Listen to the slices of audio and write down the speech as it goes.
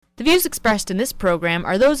The views expressed in this program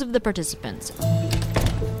are those of the participants.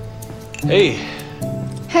 Hey.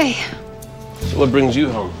 Hey. So what brings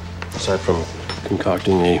you home? Aside from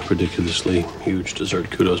concocting a ridiculously huge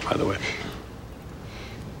dessert. Kudos, by the way.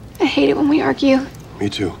 I hate it when we argue.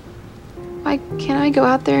 Me too. Why can't I go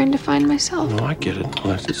out there and define myself? No, I get it,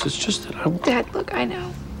 Alexis. It's just that I... Dad, look, I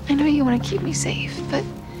know you want to keep me safe, but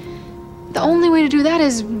the only way to do that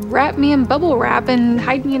is wrap me in bubble wrap and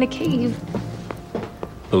hide me in a cave.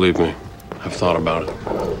 Believe me, I've thought about it.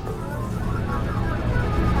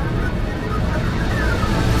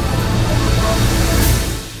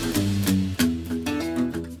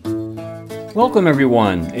 Welcome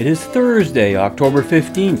everyone. It is Thursday, October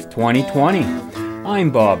 15th, 2020.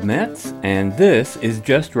 I'm Bob Metz, and this is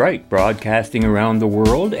Just Right, broadcasting around the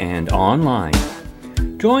world and online.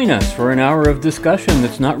 Join us for an hour of discussion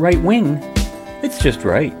that's not right-wing, it's just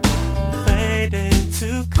right. Fade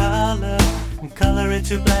into color, and color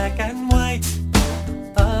into black and white.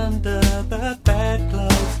 Under the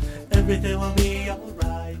bedclothes, everything will be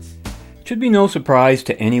alright. It should be no surprise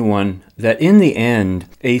to anyone that in the end,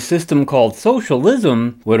 a system called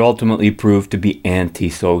socialism would ultimately prove to be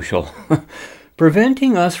antisocial.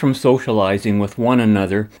 Preventing us from socializing with one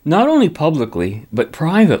another, not only publicly, but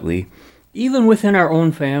privately, even within our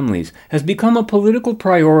own families, has become a political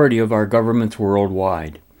priority of our governments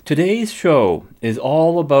worldwide. Today's show is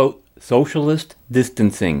all about socialist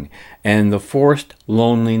distancing and the forced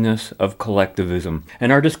loneliness of collectivism.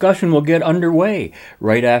 And our discussion will get underway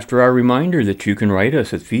right after our reminder that you can write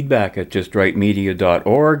us at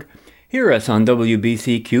feedback@justrightmedia.org, hear us on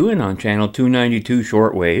WBCQ and on channel 292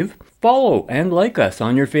 shortwave, follow and like us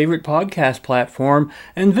on your favorite podcast platform,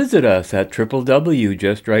 and visit us at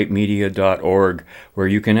www.justrightmedia.org, where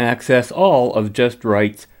you can access all of Just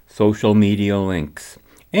Right's social media links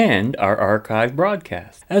and our archive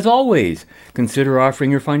broadcasts. As always, consider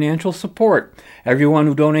offering your financial support. Everyone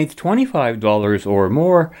who donates $25 or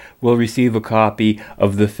more will receive a copy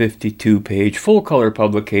of the 52-page full-color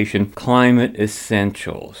publication, Climate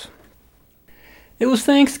Essentials. It was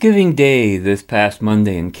Thanksgiving Day this past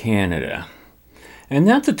Monday in Canada, and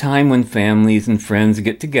that's a time when families and friends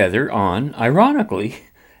get together on, ironically,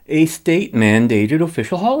 a state-mandated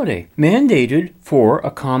official holiday, mandated for a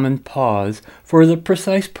common pause for the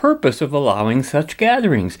precise purpose of allowing such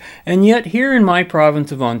gatherings. And yet here in my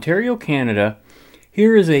province of Ontario, Canada,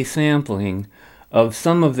 here is a sampling of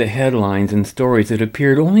some of the headlines and stories that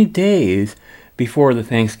appeared only days before the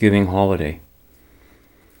Thanksgiving holiday.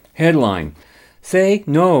 Headline: Say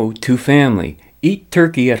no to family. Eat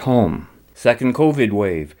turkey at home. Second COVID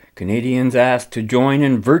wave. Canadians asked to join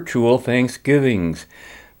in virtual Thanksgivings.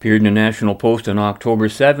 Appeared in the National Post on October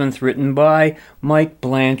 7th, written by Mike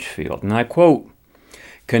Blanchfield. And I quote,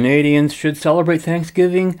 Canadians should celebrate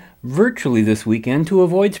Thanksgiving virtually this weekend to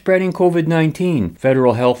avoid spreading COVID-19,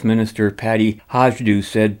 Federal Health Minister Patty Hajdu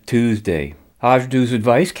said Tuesday. Hajdu's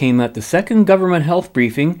advice came at the second government health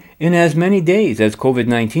briefing in as many days as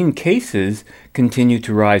COVID-19 cases continue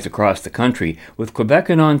to rise across the country, with Quebec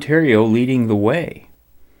and Ontario leading the way.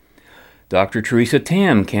 Dr. Theresa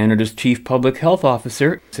Tam, Canada's Chief Public Health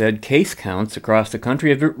Officer, said case counts across the country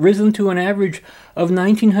have risen to an average of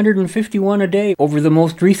 1,951 a day over the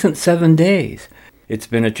most recent 7 days. It's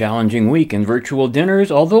been a challenging week, and virtual dinners,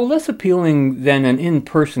 although less appealing than an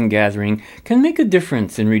in-person gathering, can make a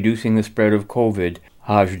difference in reducing the spread of COVID,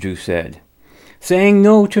 Hajdu said. Saying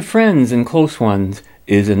no to friends and close ones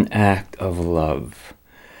is an act of love.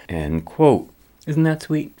 End quote. Isn't that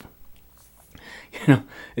sweet? You know,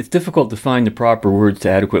 it's difficult to find the proper words to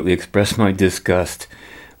adequately express my disgust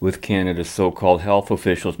with Canada's so-called health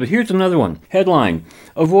officials. But here's another one. Headline: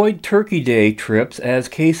 Avoid Turkey Day trips as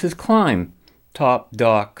cases climb, Top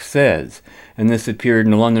Doc says. And this appeared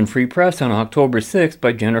in the London Free Press on October 6th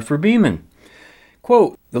by Jennifer Beeman.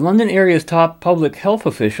 Quote, the London area's top public health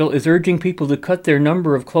official is urging people to cut their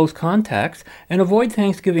number of close contacts and avoid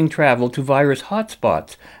Thanksgiving travel to virus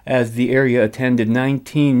hotspots, as the area attended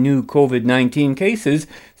 19 new COVID-19 cases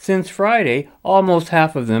since Friday, almost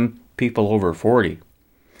half of them people over 40.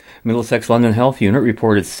 Middlesex London Health Unit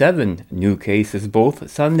reported 7 new cases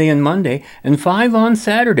both Sunday and Monday, and 5 on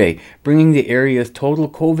Saturday, bringing the area's total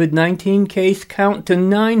COVID-19 case count to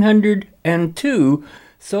 902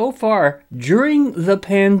 so far during the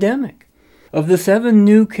pandemic. Of the 7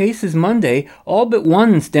 new cases Monday, all but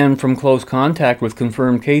 1 stemmed from close contact with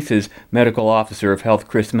confirmed cases, Medical Officer of Health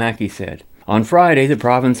Chris Mackey said. On Friday, the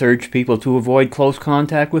province urged people to avoid close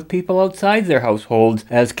contact with people outside their households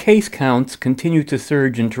as case counts continue to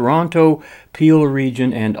surge in Toronto, Peel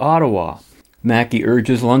Region, and Ottawa. Mackey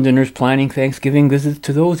urges Londoners planning Thanksgiving visits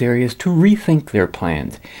to those areas to rethink their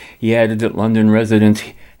plans. He added that London residents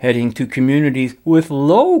heading to communities with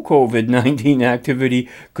low COVID-19 activity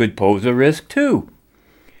could pose a risk too.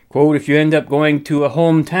 Quote, if you end up going to a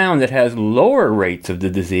hometown that has lower rates of the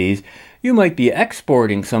disease, you might be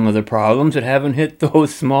exporting some of the problems that haven't hit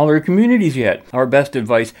those smaller communities yet. Our best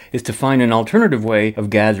advice is to find an alternative way of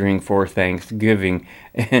gathering for Thanksgiving,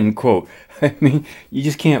 end quote. I mean, you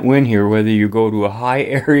just can't win here whether you go to a high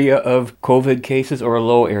area of COVID cases or a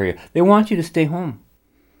low area. They want you to stay home.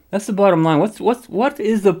 That's the bottom line. What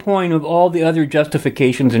is the point of all the other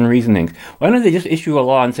justifications and reasonings? Why don't they just issue a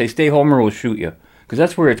law and say, stay home or we'll shoot you? Because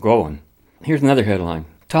that's where it's going. Here's another headline.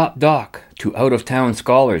 Top doc to out-of-town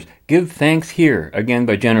scholars. Give thanks here. Again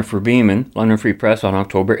by Jennifer Beeman, London Free Press on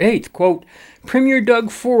October 8th. Quote, Premier Doug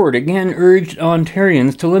Ford again urged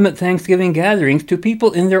Ontarians to limit Thanksgiving gatherings to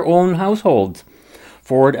people in their own households.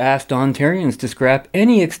 Ford asked Ontarians to scrap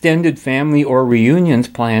any extended family or reunions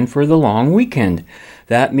planned for the long weekend.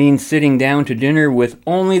 That means sitting down to dinner with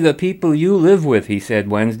only the people you live with, he said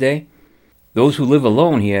Wednesday. Those who live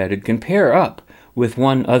alone, he added, can pair up with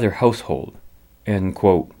one other household. End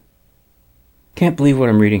quote. Can't believe what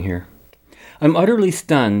I'm reading here. I'm utterly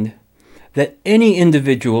stunned that any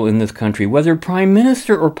individual in this country, whether prime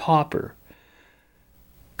minister or pauper,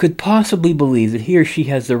 could possibly believe that he or she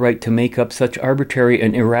has the right to make up such arbitrary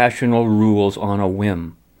and irrational rules on a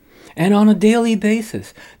whim. And on a daily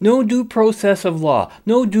basis. No due process of law.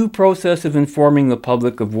 No due process of informing the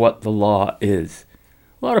public of what the law is.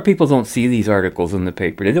 A lot of people don't see these articles in the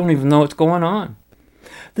paper. They don't even know what's going on.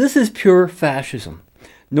 This is pure fascism.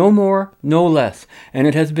 No more, no less. And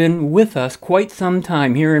it has been with us quite some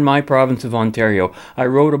time here in my province of Ontario. I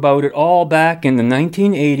wrote about it all back in the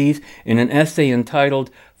 1980s in an essay entitled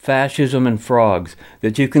Fascism and Frogs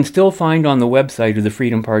that you can still find on the website of the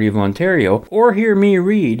Freedom Party of Ontario or hear me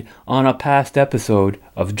read on a past episode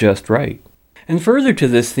of Just Right. And further to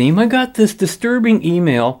this theme, I got this disturbing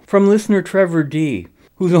email from listener Trevor D.,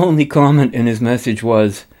 whose only comment in his message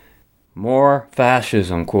was, more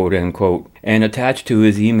fascism, quote unquote, and attached to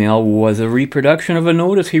his email was a reproduction of a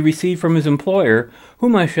notice he received from his employer,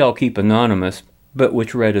 whom I shall keep anonymous, but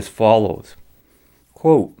which read as follows.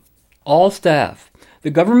 Quote, all staff, the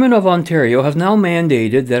Government of Ontario has now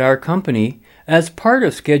mandated that our company, as part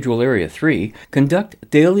of Schedule Area 3, conduct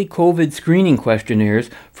daily COVID screening questionnaires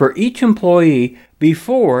for each employee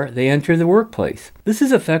before they enter the workplace. This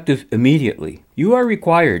is effective immediately. You are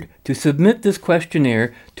required to submit this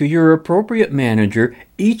questionnaire to your appropriate manager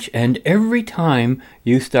each and every time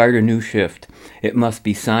you start a new shift. It must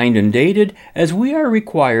be signed and dated, as we are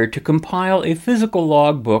required to compile a physical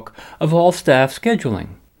logbook of all staff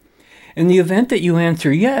scheduling. In the event that you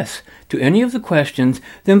answer yes to any of the questions,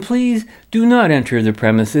 then please do not enter the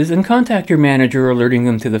premises and contact your manager alerting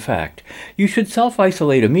them to the fact. You should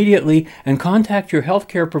self-isolate immediately and contact your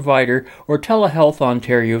healthcare provider or Telehealth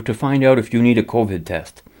Ontario to find out if you need a COVID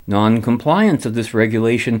test. Non-compliance of this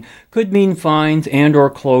regulation could mean fines and or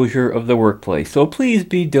closure of the workplace. So please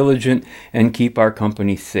be diligent and keep our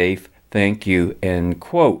company safe. Thank you, end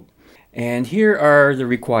quote. And here are the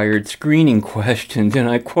required screening questions, and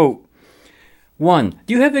I quote, 1.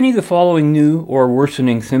 Do you have any of the following new or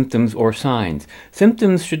worsening symptoms or signs?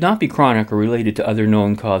 Symptoms should not be chronic or related to other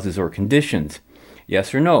known causes or conditions.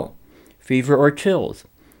 Yes or no? Fever or chills?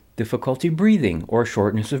 Difficulty breathing or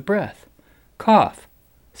shortness of breath? Cough?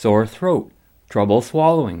 Sore throat? Trouble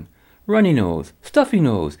swallowing? Runny nose? Stuffy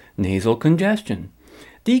nose? Nasal congestion?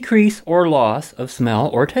 Decrease or loss of smell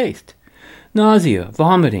or taste? Nausea,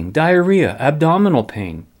 vomiting, diarrhea, abdominal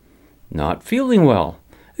pain? Not feeling well?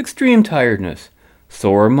 Extreme tiredness,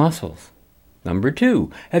 sore muscles. Number 2,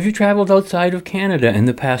 have you traveled outside of Canada in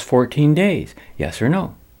the past 14 days? Yes or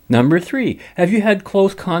no? Number 3, have you had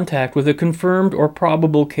close contact with a confirmed or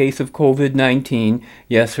probable case of COVID-19?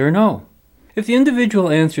 Yes or no? If the individual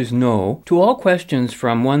answers no to all questions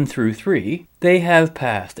from 1 through 3, they have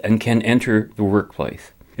passed and can enter the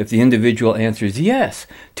workplace. If the individual answers yes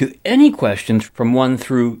to any questions from 1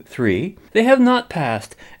 through 3, they have not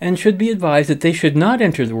passed and should be advised that they should not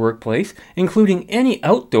enter the workplace, including any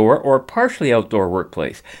outdoor or partially outdoor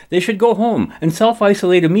workplace. They should go home and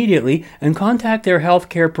self-isolate immediately and contact their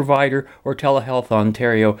healthcare provider or Telehealth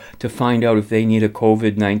Ontario to find out if they need a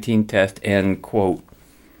COVID-19 test, end quote.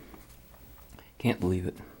 Can't believe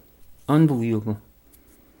it. Unbelievable.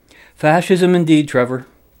 Fascism indeed, Trevor.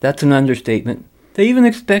 That's an understatement. They even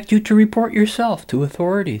expect you to report yourself to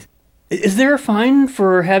authorities. Is there a fine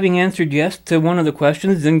for having answered yes to one of the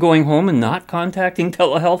questions, then going home and not contacting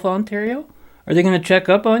Telehealth Ontario? Are they going to check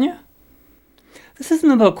up on you? This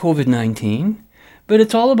isn't about COVID-19, but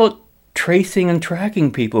it's all about tracing and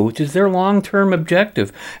tracking people, which is their long-term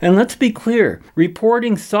objective. And let's be clear,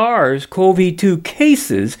 reporting SARS-CoV-2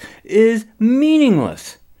 cases is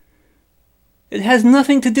meaningless. It has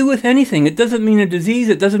nothing to do with anything. It doesn't mean a disease.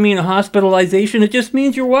 It doesn't mean a hospitalization. It just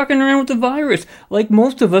means you're walking around with the virus, like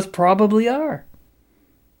most of us probably are.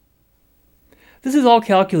 This is all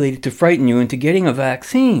calculated to frighten you into getting a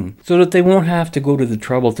vaccine so that they won't have to go to the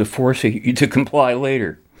trouble to force you to comply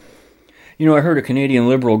later. You know, I heard a Canadian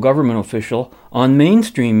Liberal government official on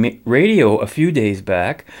mainstream radio a few days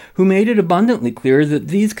back who made it abundantly clear that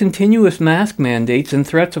these continuous mask mandates and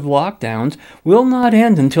threats of lockdowns will not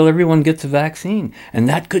end until everyone gets a vaccine. And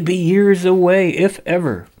that could be years away, if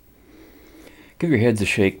ever. Give your heads a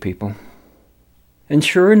shake, people. And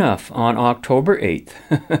sure enough, on October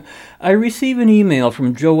 8th, I receive an email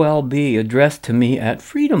from Joel B. addressed to me at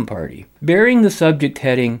Freedom Party, bearing the subject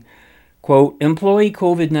heading, quote, employee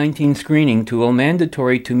COVID-19 screening tool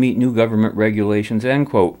mandatory to meet new government regulations, end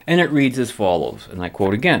quote. And it reads as follows, and I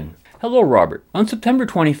quote again. Hello, Robert. On September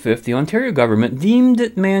 25th, the Ontario government deemed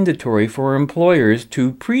it mandatory for employers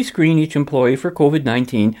to pre-screen each employee for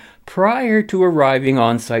COVID-19 prior to arriving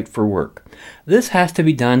on site for work. This has to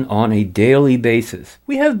be done on a daily basis.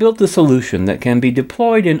 We have built a solution that can be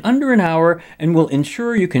deployed in under an hour and will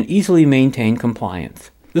ensure you can easily maintain compliance.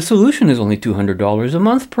 The solution is only $200 a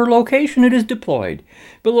month per location it is deployed.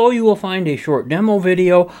 Below you will find a short demo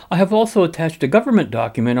video. I have also attached a government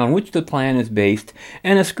document on which the plan is based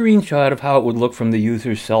and a screenshot of how it would look from the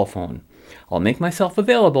user's cell phone. I'll make myself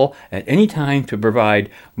available at any time to provide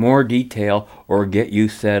more detail or get you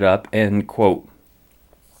set up, end quote.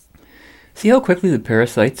 See how quickly the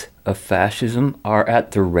parasites of fascism are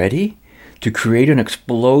at the ready to create an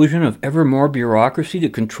explosion of ever more bureaucracy to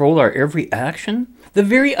control our every action? The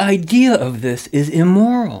very idea of this is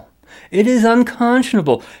immoral. It is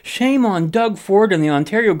unconscionable. Shame on Doug Ford and the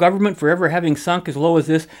Ontario government for ever having sunk as low as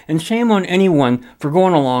this, and shame on anyone for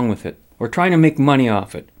going along with it or trying to make money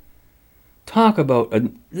off it. Talk about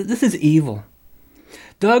this is evil.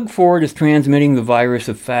 Doug Ford is transmitting the virus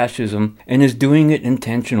of fascism and is doing it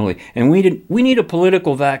intentionally. And we need a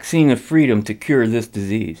political vaccine of freedom to cure this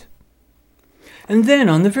disease. And then,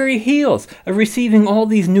 on the very heels of receiving all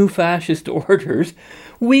these new fascist orders,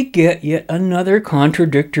 we get yet another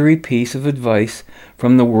contradictory piece of advice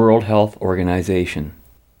from the World Health Organization.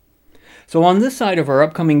 So on this side of our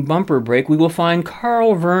upcoming bumper break, we will find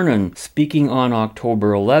Carl Vernon speaking on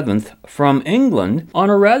October 11th from England on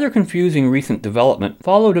a rather confusing recent development,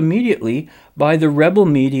 followed immediately by the Rebel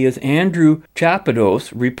Media's Andrew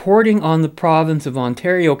Chapados reporting on the province of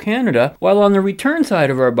Ontario, Canada, while on the return side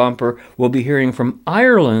of our bumper, we'll be hearing from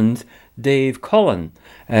Ireland's Dave Cullen,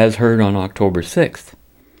 as heard on October 6th.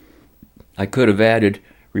 I could have added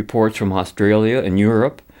reports from Australia and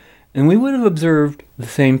Europe, and we would have observed the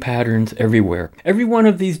same patterns everywhere. Every one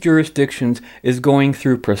of these jurisdictions is going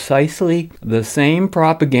through precisely the same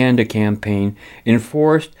propaganda campaign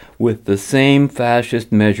enforced with the same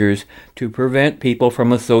fascist measures to prevent people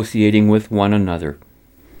from associating with one another.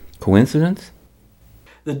 Coincidence?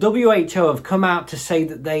 The WHO have come out to say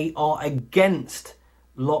that they are against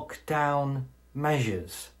lockdown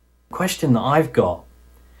measures. The question that I've got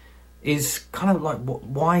is kind of like,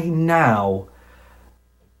 why now?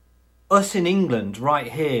 Us in England,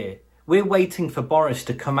 right here, we're waiting for Boris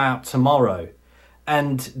to come out tomorrow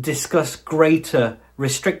and discuss greater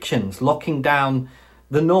restrictions, locking down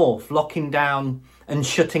the north, locking down and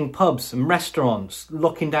shutting pubs and restaurants,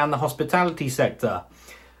 locking down the hospitality sector,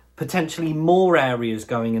 potentially more areas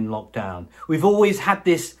going in lockdown. We've always had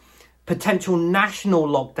this potential national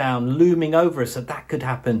lockdown looming over us, that could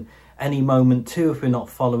happen any moment too if we're not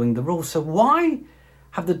following the rules. So why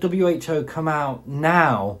have the WHO come out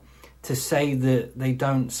now to say that they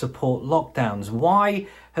don't support lockdowns? Why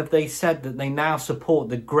have they said that they now support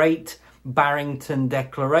the Great Barrington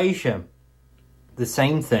Declaration? The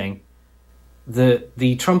same thing that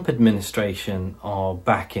the Trump administration are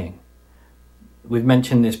backing. We've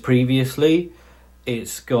mentioned this previously.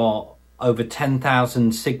 It's got over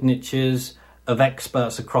 10,000 signatures of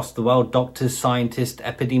experts across the world, doctors, scientists,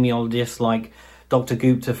 epidemiologists like Dr.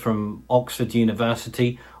 Gupta from Oxford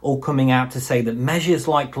University, all coming out to say that measures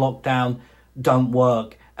like lockdown don't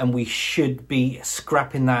work and we should be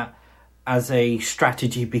scrapping that as a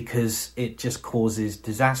strategy because it just causes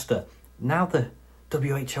disaster. Now the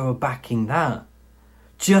WHO are backing that,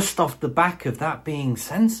 just off the back of that being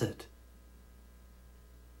censored.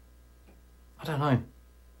 I don't know.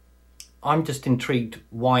 I'm just intrigued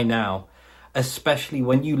why now, especially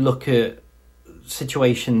when you look at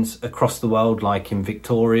situations across the world like in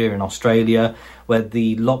Victoria in Australia where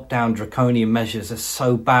the lockdown draconian measures are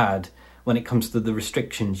so bad when it comes to the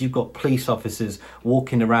restrictions. You've got police officers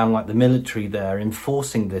walking around like the military there,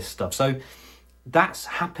 enforcing this stuff. So that's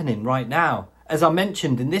happening right now. As I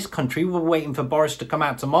mentioned, in this country, we're waiting for Boris to come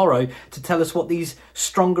out tomorrow to tell us what these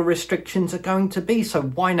stronger restrictions are going to be. So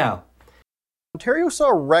why now? Ontario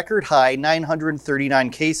saw a record high 939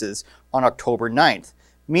 cases on October 9th,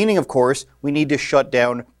 meaning, of course, we need to shut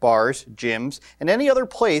down bars, gyms, and any other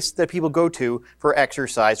place that people go to for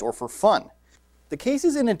exercise or for fun. The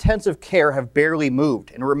cases in intensive care have barely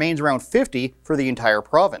moved and remains around 50 for the entire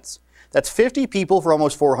province. That's 50 people for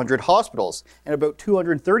almost 400 hospitals and about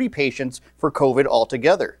 230 patients for COVID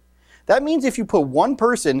altogether. That means if you put one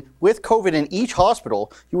person with COVID in each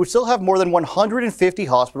hospital, you would still have more than 150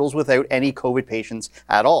 hospitals without any COVID patients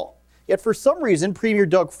at all. Yet for some reason, Premier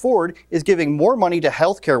Doug Ford is giving more money to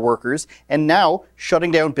healthcare workers and now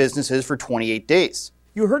shutting down businesses for 28 days.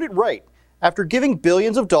 You heard it right. After giving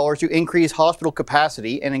billions of dollars to increase hospital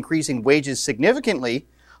capacity and increasing wages significantly,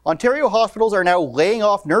 Ontario hospitals are now laying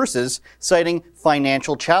off nurses, citing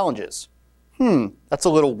financial challenges. That's a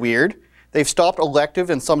little weird. They've stopped elective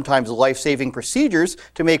and sometimes life-saving procedures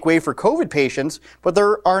to make way for COVID patients, but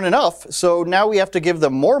there aren't enough, so now we have to give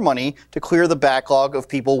them more money to clear the backlog of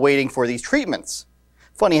people waiting for these treatments.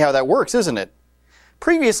 Funny how that works, isn't it?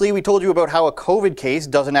 Previously, we told you about how a COVID case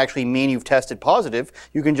doesn't actually mean you've tested positive.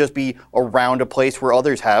 You can just be around a place where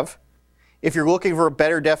others have. If you're looking for a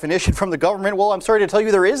better definition from the government, well, I'm sorry to tell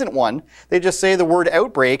you there isn't one. They just say the word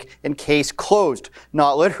outbreak and case closed.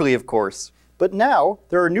 Not literally, of course. But now,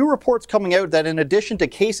 there are new reports coming out that in addition to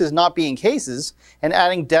cases not being cases, and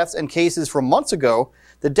adding deaths and cases from months ago,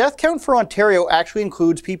 the death count for Ontario actually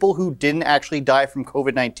includes people who didn't actually die from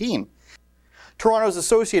COVID-19. Toronto's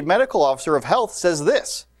Associate Medical Officer of Health says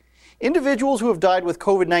this: individuals who have died with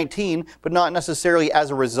COVID-19, but not necessarily as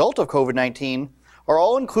a result of COVID-19, are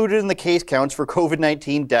all included in the case counts for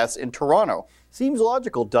COVID-19 deaths in Toronto. Seems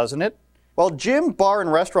logical, doesn't it? While gym, bar,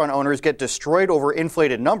 and restaurant owners get destroyed over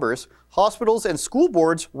inflated numbers, hospitals and school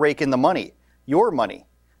boards rake in the money. Your money.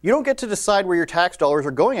 You don't get to decide where your tax dollars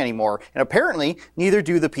are going anymore, and apparently, neither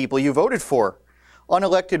do the people you voted for.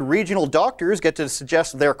 Unelected regional doctors get to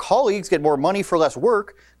suggest their colleagues get more money for less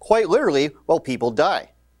work, quite literally, while people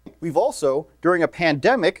die. We've also, during a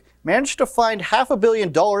pandemic, managed to find $500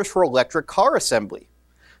 million for electric car assembly.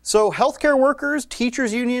 So healthcare workers,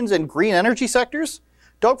 teachers unions, and green energy sectors?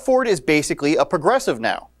 Doug Ford is basically a progressive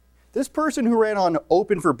now. This person who ran on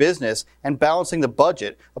open for business and balancing the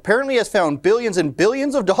budget apparently has found billions and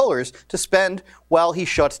billions of dollars to spend while he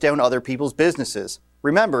shuts down other people's businesses.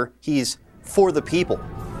 Remember, he's for the people.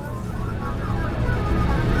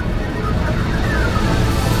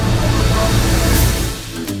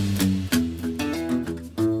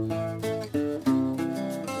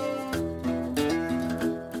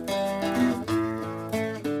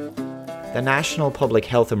 The National Public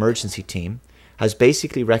Health Emergency Team has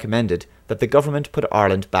basically recommended that the government put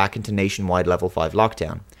Ireland back into nationwide level 5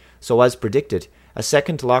 lockdown. So as predicted, a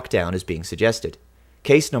second lockdown is being suggested.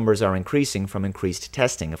 Case numbers are increasing from increased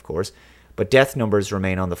testing, of course, but death numbers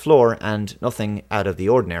remain on the floor and nothing out of the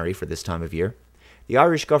ordinary for this time of year. The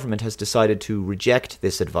Irish government has decided to reject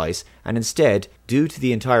this advice and instead do to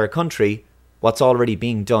the entire country what's already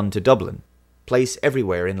being done to Dublin. Place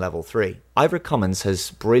everywhere in level 3. Ivor Cummins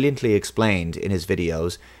has brilliantly explained in his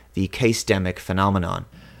videos the case-demic phenomenon.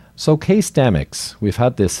 So case-demics, we've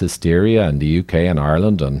had this hysteria in the UK and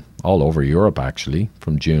Ireland and all over Europe actually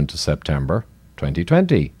from June to September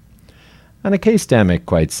 2020. And a case-demic,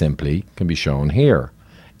 quite simply, can be shown here.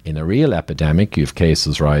 In a real epidemic, you have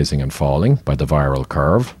cases rising and falling by the viral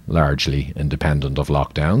curve, largely independent of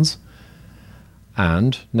lockdowns.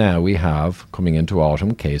 And now we have, coming into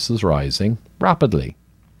autumn, cases rising rapidly.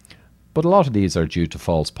 But a lot of these are due to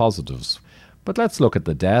false positives. But let's look at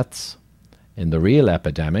the deaths. In the real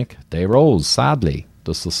epidemic, they rose, sadly.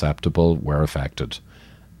 The susceptible were affected.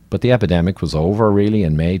 But the epidemic was over, really,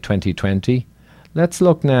 in May 2020. Let's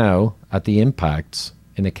look now at the impacts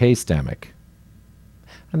in a case-demic.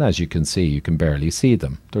 And as you can see, you can barely see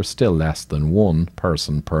them. There's still less than one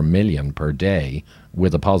person per million per day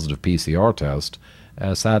with a positive PCR test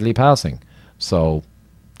sadly passing. So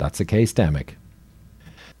that's a case-demic.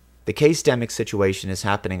 The case-demic situation is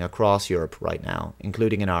happening across Europe right now,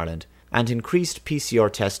 including in Ireland, and increased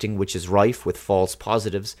PCR testing, which is rife with false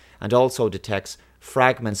positives and also detects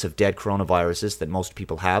fragments of dead coronaviruses that most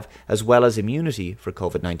people have, as well as immunity for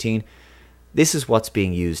COVID-19. This is what's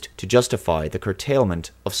being used to justify the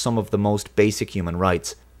curtailment of some of the most basic human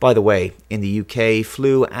rights. By the way, in the UK,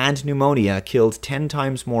 flu and pneumonia killed 10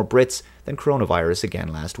 times more Brits than coronavirus again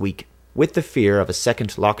last week. with the fear of a second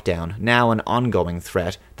lockdown now an ongoing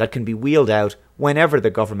threat that can be wheeled out whenever the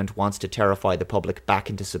government wants to terrify the public back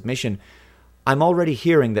into submission, I'm already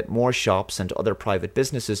hearing that more shops and other private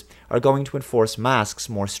businesses are going to enforce masks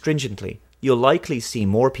more stringently. You'll likely see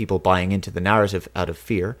more people buying into the narrative out of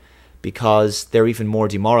fear, because they're even more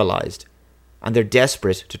demoralised, and they're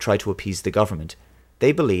desperate to try to appease the government.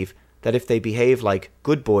 They believe that if they behave like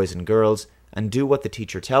good boys and girls and do what the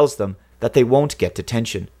teacher tells them, that they won't get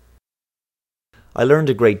detention. I learned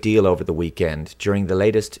a great deal over the weekend during the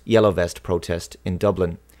latest Yellow Vest protest in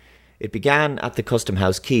Dublin. It began at the Custom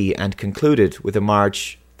House Quay and concluded with a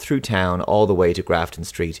march through town all the way to Grafton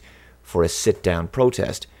Street for a sit-down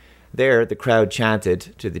protest. There, the crowd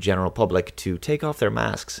chanted to the general public to take off their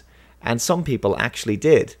masks, and some people actually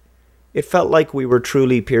did. It felt like we were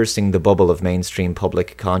truly piercing the bubble of mainstream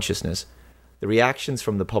public consciousness. The reactions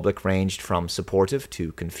from the public ranged from supportive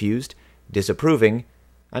to confused, disapproving,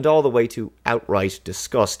 and all the way to outright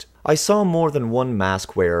disgust. I saw more than one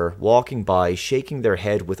mask wearer walking by shaking their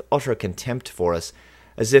head with utter contempt for us,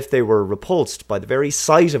 as if they were repulsed by the very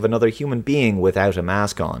sight of another human being without a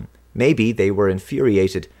mask on. Maybe they were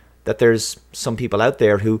infuriated that there's some people out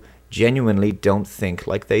there who genuinely don't think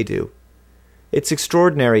like they do. It's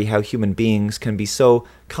extraordinary how human beings can be so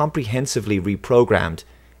comprehensively reprogrammed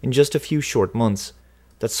in just a few short months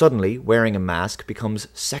that suddenly wearing a mask becomes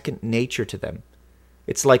second nature to them.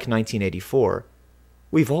 It's like 1984.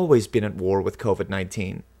 We've always been at war with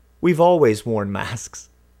COVID-19. We've always worn masks.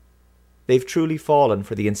 They've truly fallen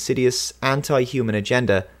for the insidious anti-human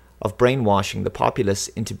agenda of brainwashing the populace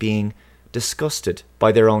into being disgusted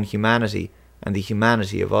by their own humanity and the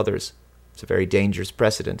humanity of others. It's a very dangerous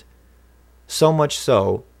precedent. So much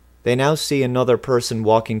so, they now see another person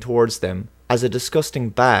walking towards them as a disgusting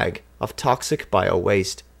bag of toxic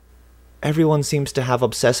bio-waste. Everyone seems to have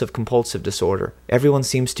obsessive-compulsive disorder. Everyone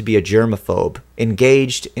seems to be a germaphobe,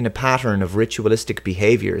 engaged in a pattern of ritualistic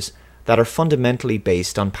behaviours that are fundamentally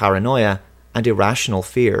based on paranoia and irrational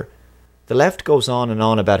fear. The left goes on and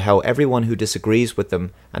on about how everyone who disagrees with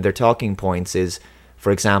them and their talking points is,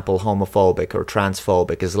 for example, homophobic or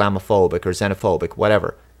transphobic, Islamophobic or xenophobic,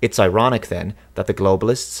 whatever. It's ironic then that the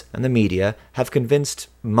globalists and the media have convinced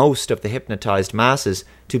most of the hypnotized masses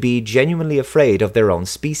to be genuinely afraid of their own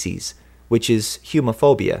species, which is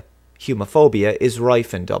humophobia. Humophobia is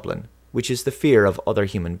rife in Dublin, which is the fear of other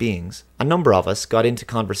human beings. A number of us got into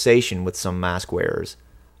conversation with some mask wearers.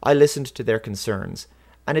 I listened to their concerns,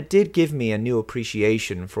 and it did give me a new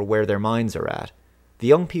appreciation for where their minds are at. The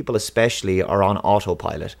young people especially are on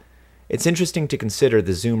autopilot. It's interesting to consider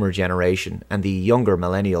the Zoomer generation and the younger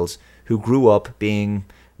millennials who grew up being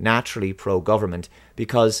naturally pro-government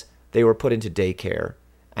because they were put into daycare,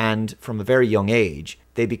 and from a very young age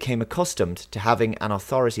they became accustomed to having an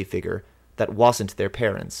authority figure that wasn't their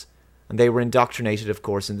parents, and they were indoctrinated, of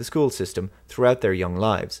course, in the school system throughout their young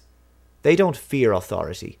lives. They don't fear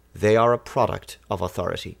authority, they are a product of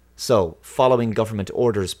authority. So, following government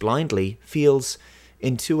orders blindly feels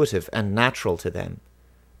intuitive and natural to them.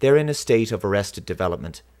 They're in a state of arrested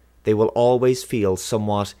development. They will always feel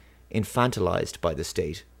somewhat infantilized by the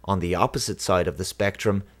state. On the opposite side of the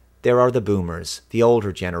spectrum, there are the boomers, the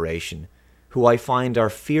older generation, who I find are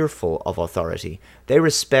fearful of authority. They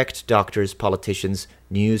respect doctors, politicians,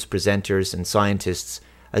 news presenters, and scientists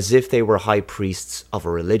as if they were high priests of a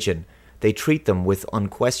religion. They treat them with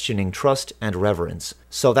unquestioning trust and reverence.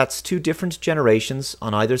 So that's two different generations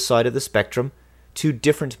on either side of the spectrum, two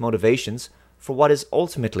different motivations for what is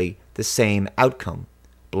ultimately the same outcome: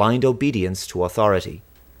 blind obedience to authority.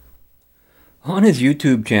 On his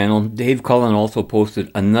YouTube channel, Dave Cullen also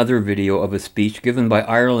posted another video of a speech given by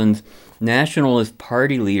Ireland's Nationalist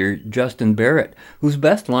Party leader Justin Barrett, whose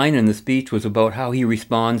best line in the speech was about how he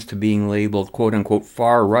responds to being labelled quote-unquote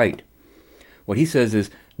far right. What he says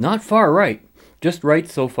is, not far right, just right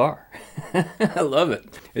so far. I love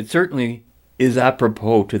it. It certainly is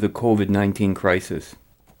apropos to the COVID-19 crisis.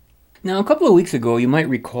 Now, a couple of weeks ago, you might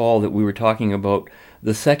recall that we were talking about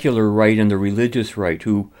the secular right and the religious right,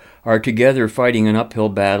 who are together fighting an uphill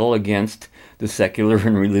battle against the secular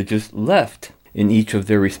and religious left in each of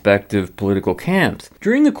their respective political camps.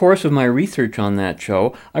 During the course of my research on that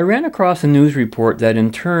show, I ran across a news report that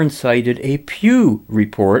in turn cited a Pew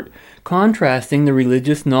report contrasting the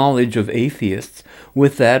religious knowledge of atheists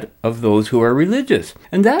with that of those who are religious.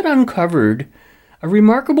 And that uncovered a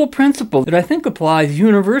remarkable principle that I think applies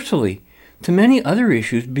universally to many other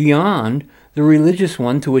issues beyond the religious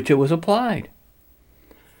one to which it was applied.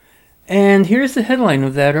 And here's the headline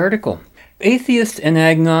of that article. Atheists and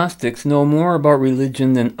agnostics know more about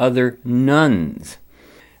religion than other nones.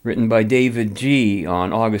 written by David G.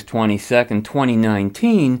 on August 22,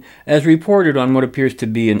 2019, as reported on what appears to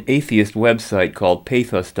be an atheist website called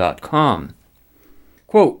pathos.com.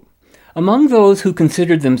 Quote, among those who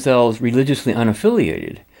considered themselves religiously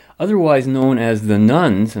unaffiliated, otherwise known as the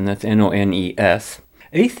nones, and that's N-O-N-E-S,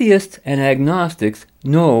 atheists and agnostics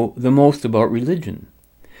know the most about religion.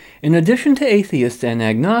 In addition to atheists and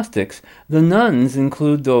agnostics, the nones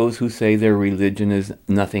include those who say their religion is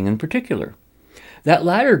nothing in particular. That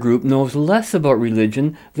latter group knows less about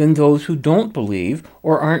religion than those who don't believe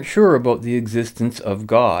or aren't sure about the existence of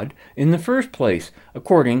God in the first place,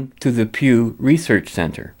 according to the Pew Research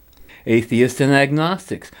Center. Atheists and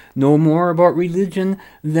agnostics know more about religion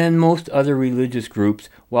than most other religious groups,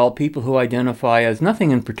 while people who identify as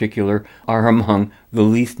nothing in particular are among the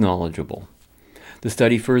least knowledgeable. The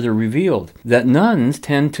study further revealed that nones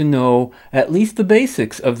tend to know at least the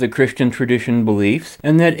basics of the Christian tradition beliefs,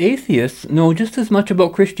 and that atheists know just as much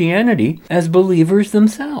about Christianity as believers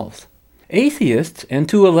themselves. Atheists, and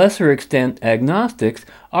to a lesser extent agnostics,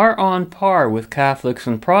 are on par with Catholics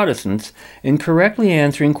and Protestants in correctly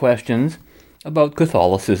answering questions about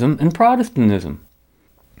Catholicism and Protestantism.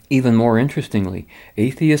 Even more interestingly,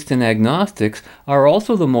 atheists and agnostics are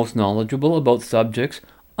also the most knowledgeable about subjects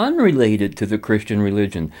unrelated to the Christian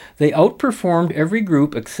religion. They outperformed every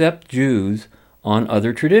group except Jews on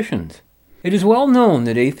other traditions. It is well known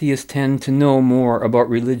that atheists tend to know more about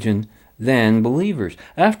religion than believers.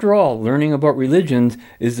 After all, learning about religions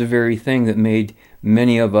is the very thing that made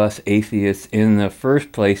many of us atheists in the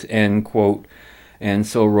first place, end quote, and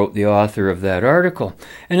so wrote the author of that article.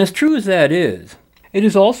 And as true as that is, it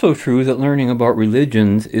is also true that learning about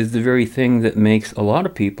religions is the very thing that makes a lot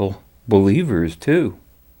of people believers too.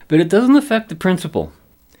 But it doesn't affect the principle.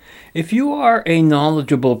 If you are a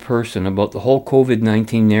knowledgeable person about the whole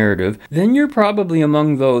COVID-19 narrative, then you're probably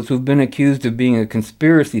among those who've been accused of being a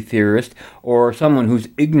conspiracy theorist or someone who's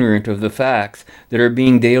ignorant of the facts that are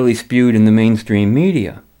being daily spewed in the mainstream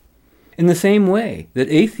media. In the same way that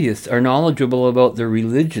atheists are knowledgeable about their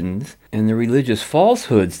religions and the religious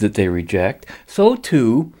falsehoods that they reject, so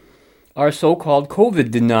too are so-called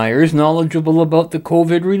COVID deniers knowledgeable about the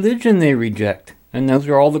COVID religion they reject. And those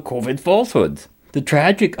are all the COVID falsehoods. The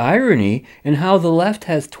tragic irony in how the left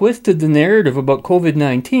has twisted the narrative about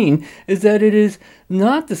COVID-19 is that it is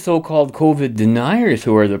not the so-called COVID deniers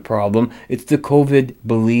who are the problem, it's the COVID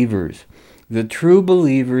believers. The true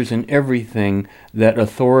believers in everything that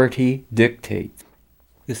authority dictates.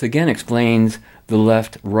 This again explains the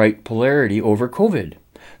left-right polarity over COVID.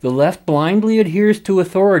 The left blindly adheres to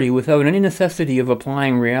authority without any necessity of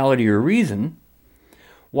applying reality or reason,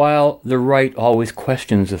 while the right always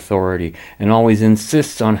questions authority and always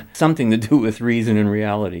insists on something to do with reason and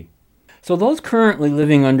reality. So those currently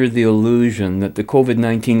living under the illusion that the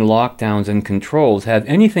COVID-19 lockdowns and controls have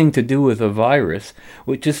anything to do with a virus,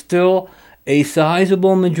 which is still a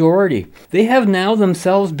sizable majority, they have now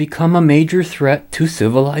themselves become a major threat to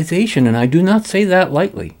civilization, and I do not say that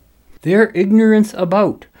lightly. Their ignorance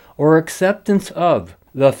about or acceptance of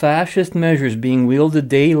the fascist measures being wielded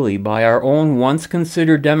daily by our own once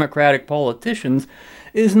considered democratic politicians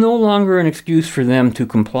is no longer an excuse for them to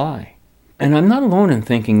comply. And I'm not alone in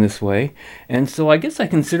thinking this way, and so I guess I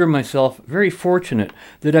consider myself very fortunate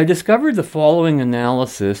that I discovered the following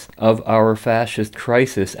analysis of our fascist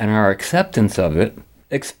crisis and our acceptance of it,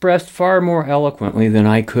 expressed far more eloquently than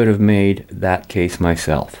I could have made that case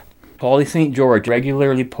myself. Polly St. George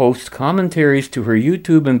regularly posts commentaries to her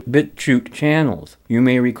YouTube and BitChute channels. You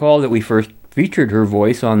may recall that we first featured her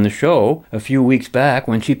voice on the show a few weeks back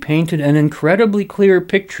when she painted an incredibly clear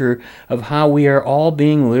picture of how we are all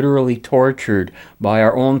being literally tortured by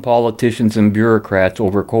our own politicians and bureaucrats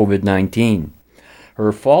over COVID-19.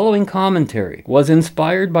 Her following commentary was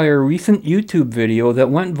inspired by a recent YouTube video that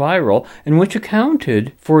went viral and which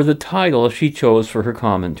accounted for the title she chose for her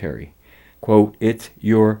commentary. Quote, "It's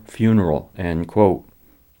your funeral," end quote.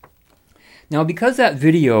 Now, because that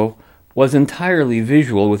video was entirely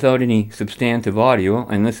visual without any substantive audio,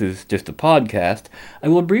 and this is just a podcast, I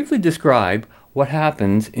will briefly describe what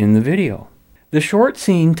happens in the video. The short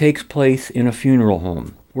scene takes place in a funeral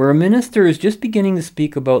home, where a minister is just beginning to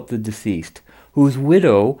speak about the deceased, whose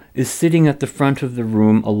widow is sitting at the front of the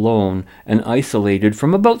room alone and isolated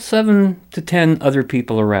from about 7 to 10 other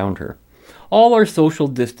people around her. All are social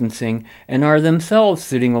distancing and are themselves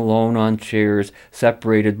sitting alone on chairs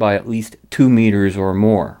separated by at least 2 meters or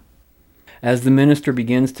more. As the minister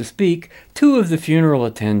begins to speak, 2 of the funeral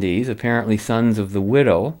attendees, apparently sons of the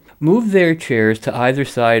widow, move their chairs to either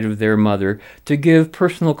side of their mother to give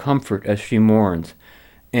personal comfort as she mourns.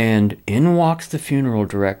 And in walks the funeral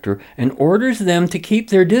director and orders them to keep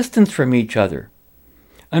their distance from each other.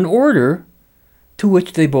 an order to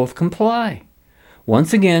which they both comply,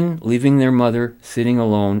 once again leaving their mother sitting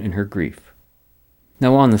alone in her grief.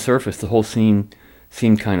 Now, on the surface, the whole scene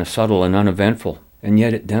seemed kind of subtle and uneventful, and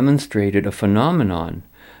yet it demonstrated a phenomenon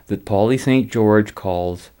that Paulie St. George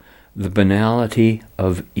calls the banality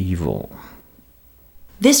of evil.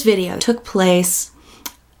 This video took place,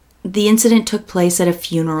 the incident took place at a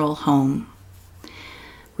funeral home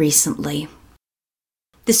recently.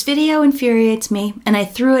 This video infuriates me, and I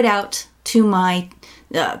threw it out to my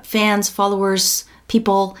fans, followers,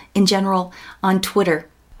 people in general on Twitter.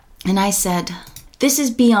 And I said, this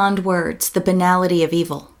is beyond words, the banality of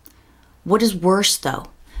evil. What is worse, though?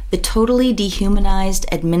 The totally dehumanized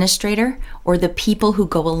administrator or the people who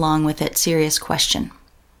go along with it? Serious question.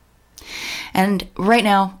 And right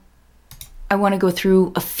now, I want to go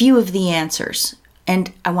through a few of the answers,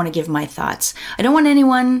 and I want to give my thoughts. I don't want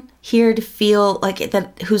anyone here to feel like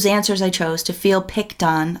that whose answers I chose to feel picked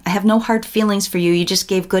on. I have no hard feelings for you. You just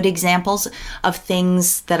gave good examples of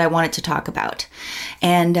things that I wanted to talk about.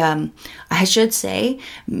 And I should say,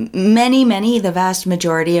 the vast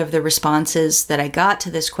majority of the responses that I got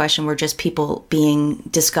to this question were just people being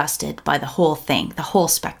disgusted by the whole thing, the whole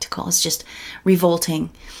spectacle. It's just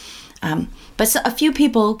revolting. But a few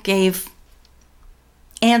people gave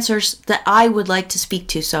answers that I would like to speak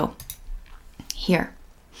to, so here.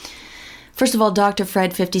 First of all, Dr.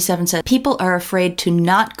 Fred 57 said, people are afraid to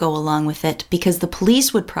not go along with it because the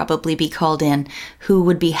police would probably be called in who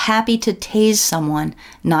would be happy to tase someone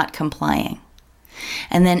not complying.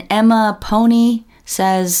 And then Emma Pony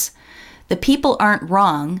says, the people aren't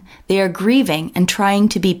wrong. They are grieving and trying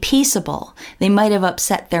to be peaceable. They might have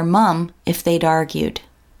upset their mom if they'd argued.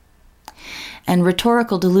 And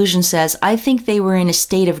Rhetorical Delusion says, I think they were in a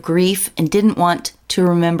state of grief and didn't want to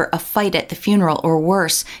remember a fight at the funeral, or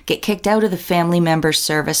worse, get kicked out of the family member's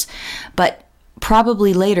service, but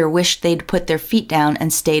probably later wished they'd put their feet down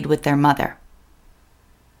and stayed with their mother.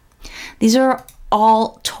 These are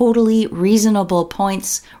all totally reasonable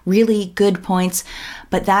points, really good points,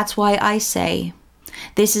 but that's why I say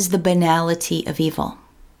this is the banality of evil.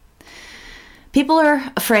 People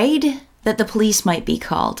are afraid that the police might be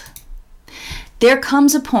called. There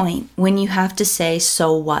comes a point when you have to say,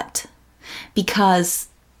 so what? Because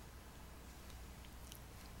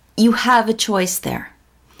you have a choice there.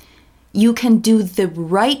 You can do the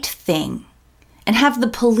right thing and have the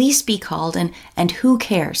police be called, and who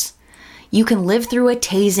cares? You can live through a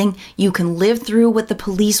tasing. You can live through what the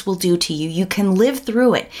police will do to you. You can live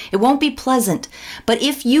through it. It won't be pleasant. But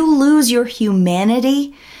if you lose your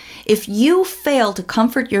humanity, if you fail to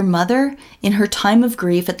comfort your mother in her time of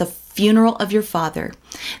grief at the funeral of your father,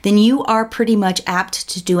 then you are pretty much apt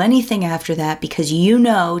to do anything after that, because you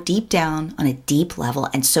know deep down on a deep level,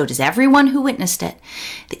 and so does everyone who witnessed it,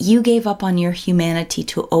 that you gave up on your humanity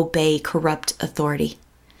to obey corrupt authority.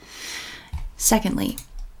 Secondly,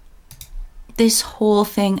 this whole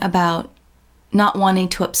thing about not wanting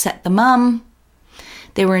to upset the mom,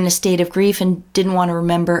 they were in a state of grief and didn't want to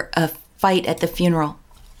remember a fight at the funeral.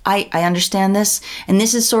 I understand this, and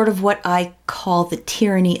this is sort of what I call the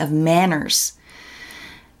tyranny of manners.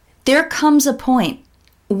 There comes a point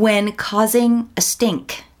when causing a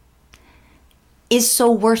stink is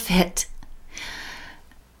so worth it.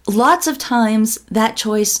 Lots of times that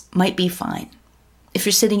choice might be fine. If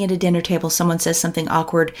you're sitting at a dinner table, someone says something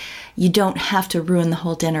awkward, you don't have to ruin the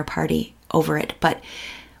whole dinner party over it. But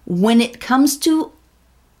when it comes to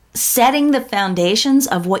setting the foundations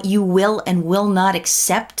of what you will and will not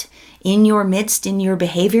accept in your midst, in your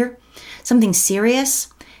behavior, something serious,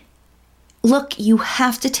 look, you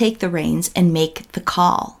have to take the reins and make the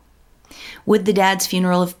call. Would the dad's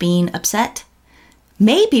funeral have been upset?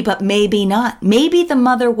 Maybe, but maybe not. Maybe the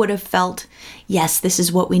mother would have felt, yes, this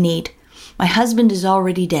is what we need. My husband is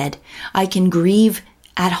already dead. I can grieve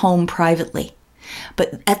at home privately.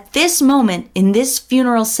 But at this moment, in this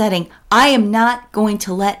funeral setting, I am not going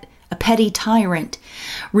to let a petty tyrant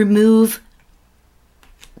remove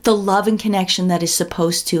the love and connection that is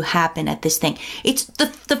supposed to happen at this thing. It's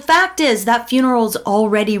the fact is that funeral is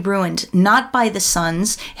already ruined, not by the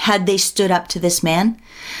sons, had they stood up to this man,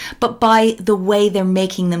 but by the way they're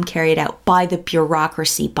making them carry it out, by the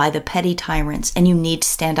bureaucracy, by the petty tyrants, and you need to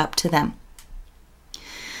stand up to them.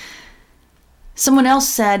 Someone else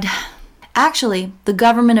said, actually, the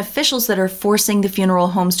government officials that are forcing the funeral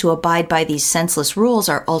homes to abide by these senseless rules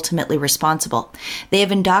are ultimately responsible. They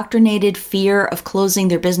have indoctrinated fear of closing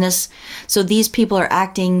their business, so these people are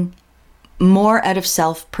acting more out of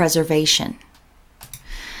self-preservation.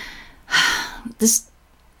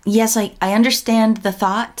 Yes, I understand the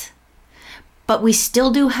thought, but we still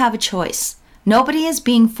do have a choice. Nobody is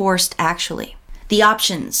being forced, actually. the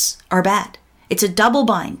options are bad. It's a double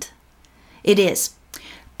bind. It is.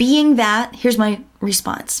 Being that, here's my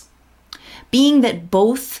response. Being that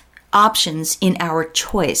both options in our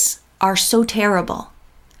choice are so terrible,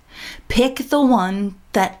 pick the one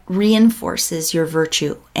that reinforces your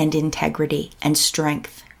virtue and integrity and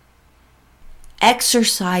strength.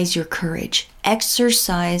 Exercise your courage.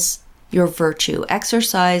 Exercise your virtue.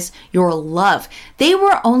 Exercise your love. They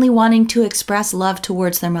were only wanting to express love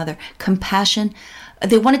towards their mother, compassion.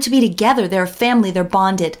 They wanted to be together. They're a family. They're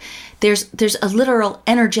bonded. There's a literal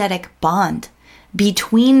energetic bond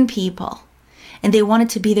between people. And they wanted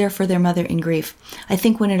to be there for their mother in grief. I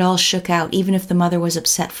think when it all shook out, even if the mother was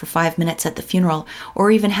upset for 5 minutes at the funeral,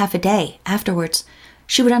 or even half a day afterwards,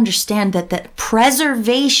 she would understand that the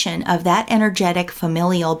preservation of that energetic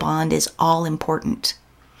familial bond is all important.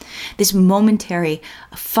 This momentary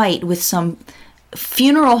fight with some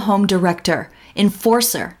funeral home director,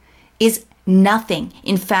 enforcer, is nothing.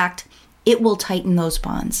 In fact, it will tighten those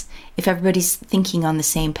bonds if everybody's thinking on the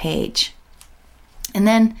same page. And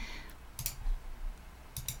then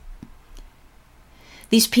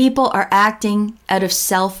these people are acting out of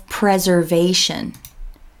self-preservation.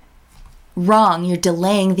 Wrong, you're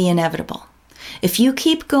delaying the inevitable. If you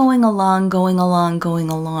keep going along,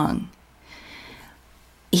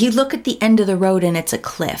 you look at the end of the road and it's a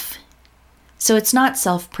cliff. So it's not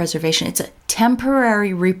self-preservation, it's a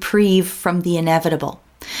temporary reprieve from the inevitable.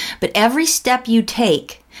 But every step you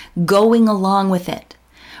take, going along with it,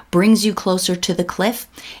 brings you closer to the cliff.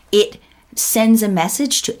 It sends a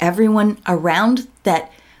message to everyone around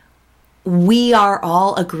that we are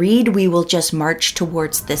all agreed we will just march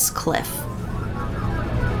towards this cliff.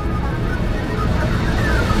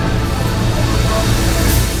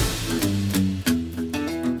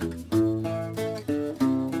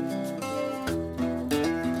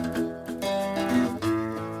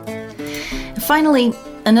 Finally,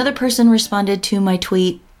 another person responded to my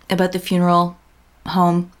tweet about the funeral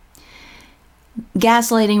home.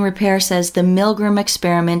 Gaslighting Repair says the Milgram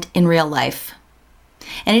experiment in real life.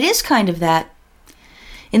 And it is kind of that.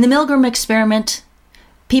 In the Milgram experiment,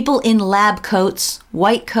 people in lab coats,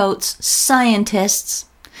 white coats, scientists,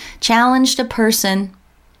 challenged a person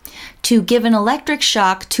to give an electric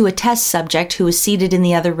shock to a test subject who was seated in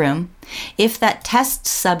the other room if that test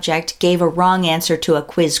subject gave a wrong answer to a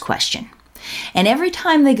quiz question. And every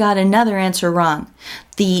time they got another answer wrong,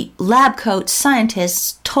 the lab coat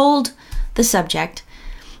scientists told the subject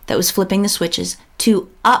that was flipping the switches to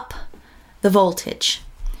up the voltage.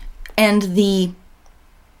 And the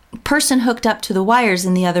person hooked up to the wires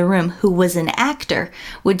in the other room, who was an actor,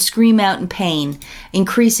 would scream out in pain,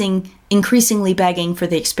 increasingly begging for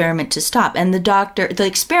the experiment to stop. And the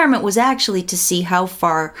experiment was actually to see how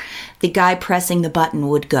far the guy pressing the button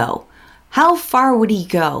would go. How far would he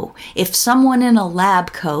go if someone in a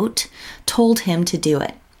lab coat told him to do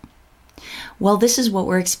it? Well, this is what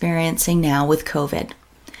we're experiencing now with COVID.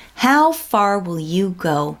 How far will you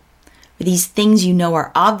go for these things you know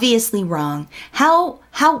are obviously wrong?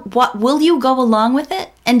 What will you go along with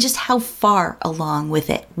it? And just how far along with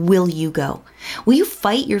it will you go? Will you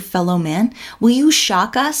fight your fellow man? Will you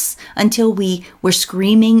shock us until we were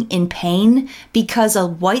screaming in pain because a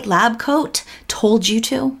white lab coat told you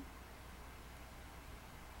to?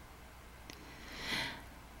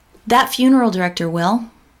 That funeral director will.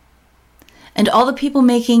 And all the people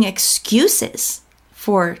making excuses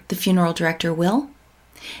for the funeral director will.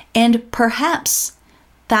 And perhaps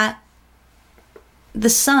that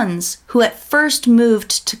the sons who at first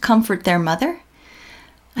moved to comfort their mother,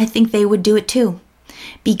 I think they would do it too.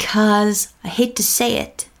 Because I hate to say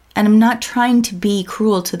it, and I'm not trying to be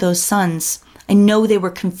cruel to those sons. I know they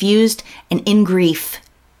were confused and in grief.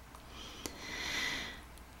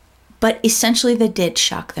 But essentially they did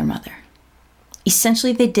shock their mother.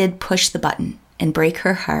 Essentially they did push the button and break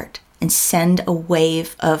her heart and send a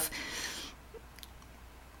wave of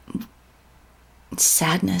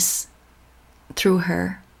sadness through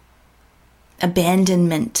her.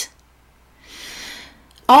 Abandonment.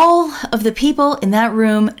 All of the people in that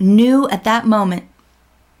room knew at that moment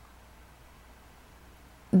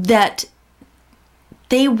that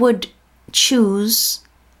they would choose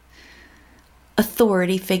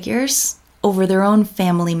authority figures over their own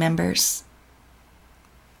family members.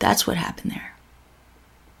 That's what happened there.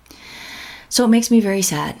 So it makes me very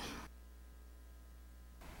sad.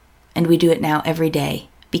 And we do it now every day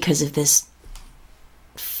because of this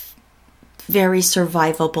very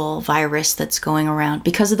survivable virus that's going around.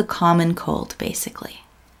 Because of the common cold, basically.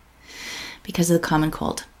 Because of the common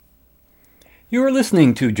cold. You're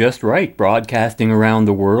listening to Just Right, broadcasting around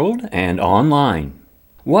the world and online.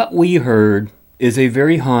 What we heard is a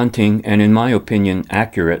very haunting and, in my opinion,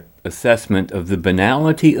 accurate assessment of the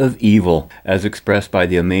banality of evil as expressed by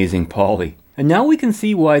the amazing Polly. And now we can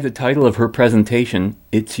see why the title of her presentation,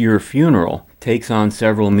 It's Your Funeral, takes on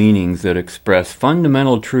several meanings that express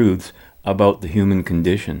fundamental truths about the human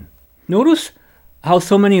condition. Notice how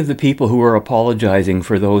so many of the people who were apologizing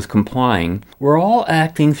for those complying were all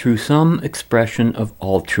acting through some expression of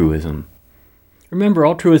altruism. Remember,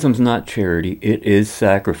 altruism's not charity, it is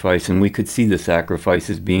sacrifice, and we could see the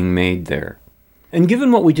sacrifices being made there. And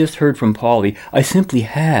given what we just heard from Polly, I simply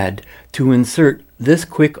had to insert this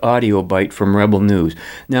quick audio bite from Rebel News.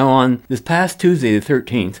 Now, on this past Tuesday, the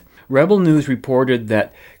 13th, Rebel News reported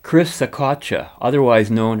that Chris Sakocha,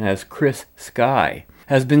 otherwise known as Chris Sky,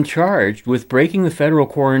 has been charged with breaking the Federal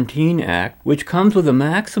Quarantine Act, which comes with a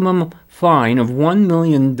maximum fine of $1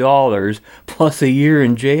 million plus a year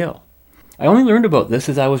in jail. I only learned about this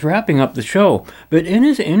as I was wrapping up the show, but in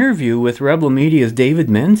his interview with Rebel Media's David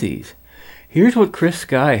Menzies, here's what Chris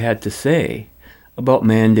Sky had to say about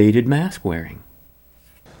mandated mask wearing.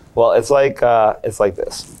 Well, it's like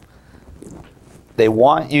this. They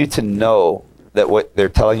want you to know that what they're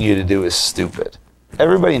telling you to do is stupid.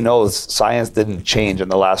 Everybody knows science didn't change in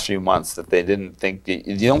the last few months, that they didn't think,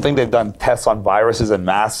 you don't think they've done tests on viruses and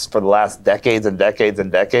masks for the last decades and decades and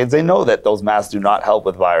decades. They know that those masks do not help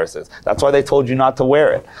with viruses. That's why they told you not to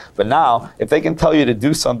wear it. But now, if they can tell you to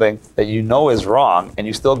do something that you know is wrong and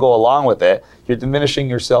you still go along with it, you're diminishing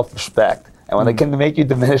your self-respect. And when they can make you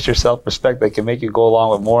diminish your self-respect, they can make you go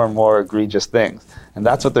along with more and more egregious things. And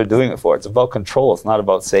that's what they're doing it for. It's about control. It's not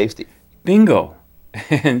about safety. Bingo.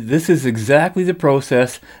 And this is exactly the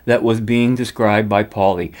process that was being described by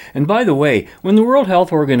Polly. And by the way, when the World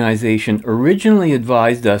Health Organization originally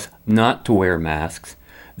advised us not to wear masks,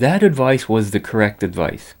 that advice was the correct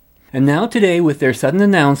advice. And now today, with their sudden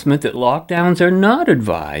announcement that lockdowns are not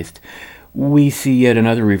advised, we see yet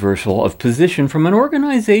another reversal of position from an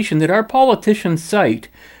organization that our politicians cite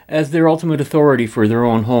as their ultimate authority for their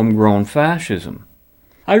own homegrown fascism.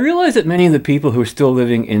 I realize that many of the people who are still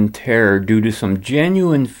living in terror due to some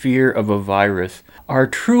genuine fear of a virus are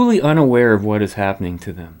truly unaware of what is happening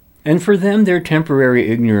to them. And for them, their temporary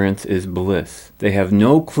ignorance is bliss. They have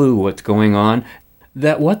no clue what's going on,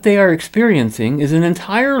 that what they are experiencing is an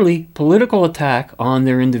entirely political attack on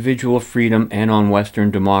their individual freedom and on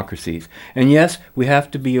Western democracies. And yes, we have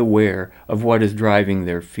to be aware of what is driving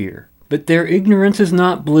their fear. But their ignorance is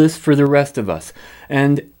not bliss for the rest of us,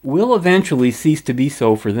 and will eventually cease to be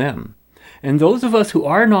so for them. And those of us who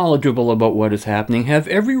are knowledgeable about what is happening have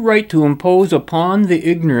every right to impose upon the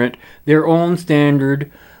ignorant their own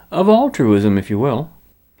standard of altruism, if you will.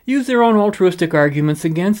 Use their own altruistic arguments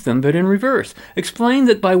against them, but in reverse. Explain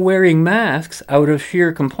that by wearing masks out of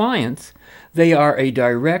sheer compliance, they are a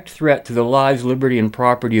direct threat to the lives, liberty, and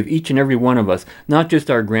property of each and every one of us, not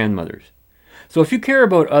just our grandmothers. So if you care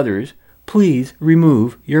about others, please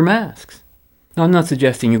remove your masks. Now, I'm not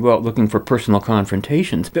suggesting you go out looking for personal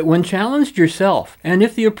confrontations, but when challenged yourself, and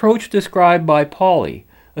if the approach described by Polly,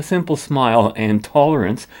 a simple smile and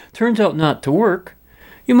tolerance, turns out not to work,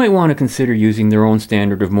 you might want to consider using their own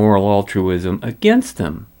standard of moral altruism against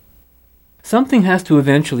them. Something has to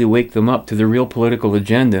eventually wake them up to the real political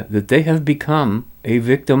agenda that they have become a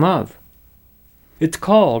victim of. It's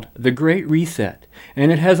called the Great Reset,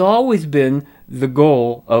 and it has always been the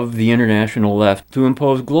goal of the international left to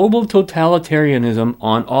impose global totalitarianism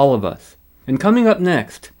on all of us. And coming up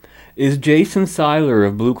next is Jason Seiler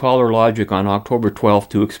of Blue Collar Logic on October 12th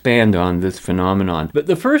to expand on this phenomenon. But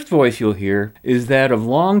the first voice you'll hear is that of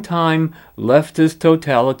longtime leftist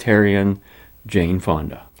totalitarian Jane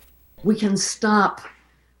Fonda. We can stop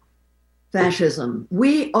fascism.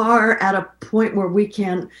 We are at a point where we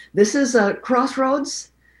can, this is a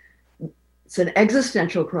crossroads. It's an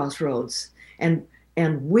existential crossroads. And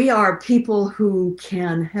we are people who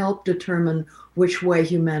can help determine which way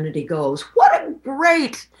humanity goes. What a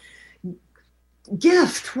great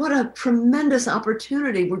gift. What a tremendous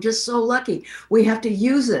opportunity. We're just so lucky. We have to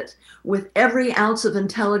use it with every ounce of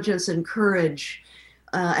intelligence and courage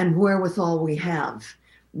and wherewithal we have.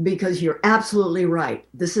 Because you're absolutely right.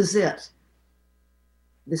 This is it.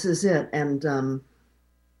 This is it. And,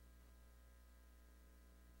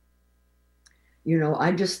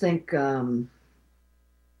 I just think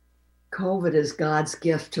COVID is God's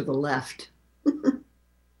gift to the left.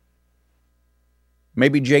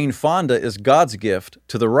 Maybe Jane Fonda is God's gift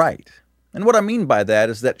to the right. And what I mean by that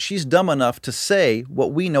is that she's dumb enough to say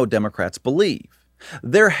what we know Democrats believe.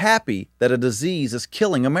 They're happy that a disease is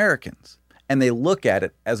killing Americans, and they look at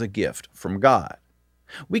it as a gift from God.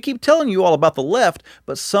 We keep telling you all about the left,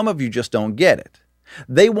 but some of you just don't get it.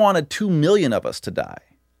 They wanted 2 million of us to die.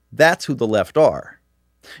 That's who the left are.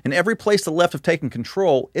 In every place the left have taken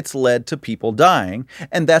control, it's led to people dying,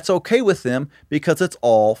 and that's okay with them because it's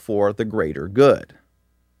all for the greater good.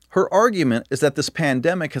 Her argument is that this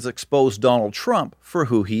pandemic has exposed Donald Trump for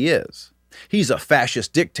who he is. He's a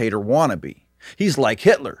fascist dictator wannabe. He's like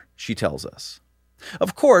Hitler, she tells us.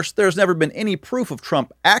 Of course, there's never been any proof of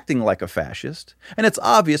Trump acting like a fascist, and it's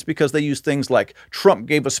obvious because they use things like Trump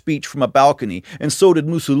gave a speech from a balcony, and so did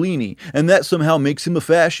Mussolini, and that somehow makes him a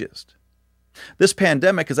fascist. This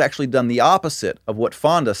pandemic has actually done the opposite of what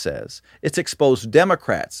Fonda says. It's exposed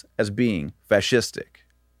Democrats as being fascistic.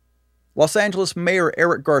 Los Angeles Mayor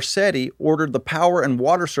Eric Garcetti ordered the power and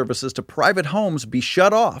water services to private homes be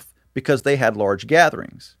shut off because they had large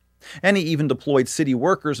gatherings. And he even deployed city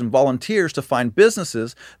workers and volunteers to find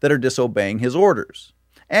businesses that are disobeying his orders.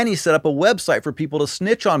 And he set up a website for people to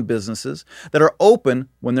snitch on businesses that are open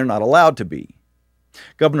when they're not allowed to be.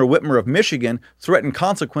 Governor Whitmer of Michigan threatened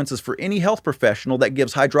consequences for any health professional that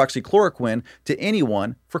gives hydroxychloroquine to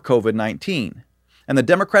anyone for COVID-19. And the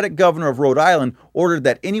Democratic governor of Rhode Island ordered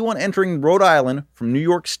that anyone entering Rhode Island from New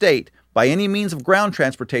York State by any means of ground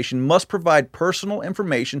transportation must provide personal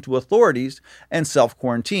information to authorities and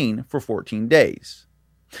self-quarantine for 14 days.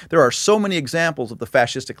 There are so many examples of the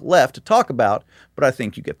fascistic left to talk about, but I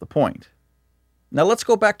think you get the point. Now let's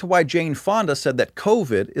go back to why Jane Fonda said that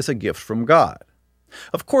COVID is a gift from God.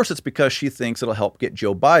 Of course it's because she thinks it'll help get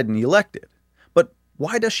Joe Biden elected. But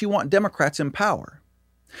why does she want Democrats in power?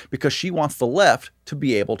 Because she wants the left to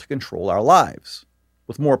be able to control our lives.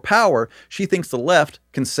 With more power, she thinks the left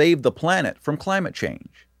can save the planet from climate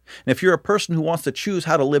change. And if you're a person who wants to choose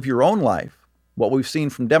how to live your own life, what we've seen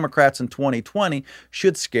from Democrats in 2020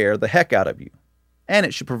 should scare the heck out of you. And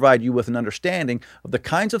it should provide you with an understanding of the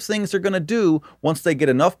kinds of things they're going to do once they get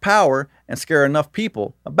enough power and scare enough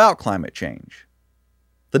people about climate change.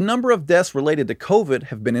 The number of deaths related to COVID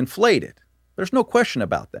have been inflated. There's no question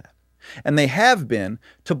about that. And they have been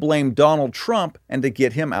to blame Donald Trump and to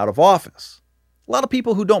get him out of office. A lot of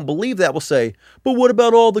people who don't believe that will say, but what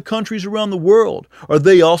about all the countries around the world? Are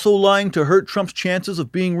they also lying to hurt Trump's chances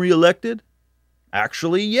of being reelected?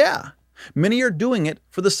 Actually, yeah. Many are doing it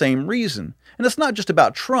for the same reason. And it's not just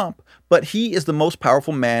about Trump, but he is the most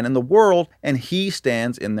powerful man in the world, and he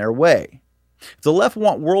stands in their way. If the left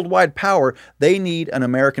want worldwide power, they need an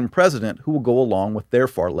American president who will go along with their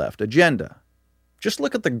far-left agenda. Just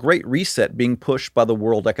look at the Great Reset being pushed by the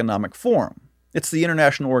World Economic Forum. It's the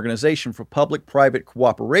international organization for public-private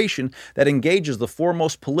cooperation that engages the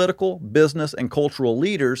foremost political, business, and cultural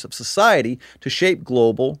leaders of society to shape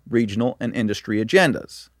global, regional, and industry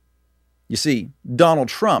agendas. You see, Donald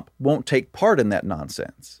Trump won't take part in that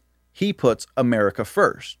nonsense. He puts America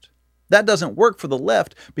first. That doesn't work for the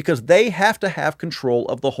left because they have to have control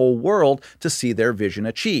of the whole world to see their vision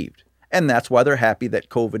achieved. And that's why they're happy that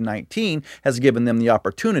COVID-19 has given them the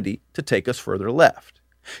opportunity to take us further left.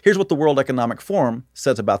 Here's what the World Economic Forum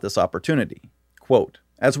says about this opportunity. Quote,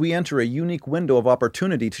 as we enter a unique window of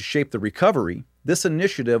opportunity to shape the recovery, this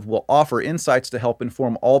initiative will offer insights to help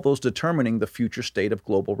inform all those determining the future state of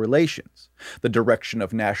global relations, the direction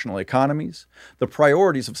of national economies, the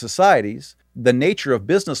priorities of societies, the nature of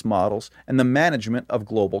business models, and the management of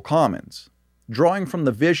global commons. Drawing from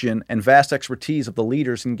the vision and vast expertise of the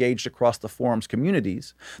leaders engaged across the forum's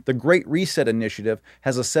communities, the Great Reset Initiative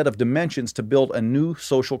has a set of dimensions to build a new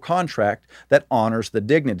social contract that honors the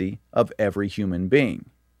dignity of every human being.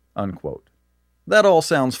 Unquote. That all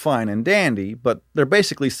sounds fine and dandy, but they're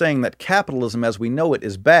basically saying that capitalism as we know it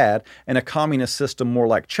is bad and a communist system more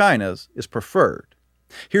like China's is preferred.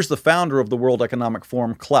 Here's the founder of the World Economic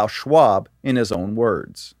Forum, Klaus Schwab, in his own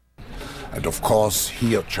words. And of course,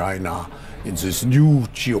 here China, in this new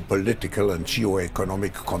geopolitical and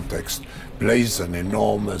geoeconomic context, plays an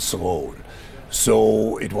enormous role.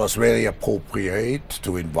 So it was very appropriate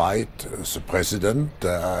to invite the president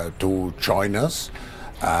to join us,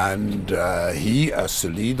 and he, as the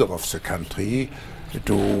leader of the country,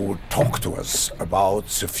 to talk to us about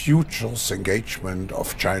the future's engagement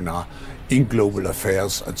of China in global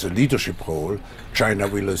affairs and the leadership role China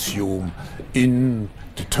will assume in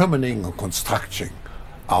determining and constructing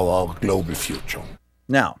our global future.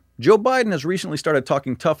 Now, Joe Biden has recently started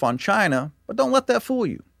talking tough on China, but don't let that fool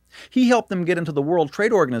you. He helped them get into the World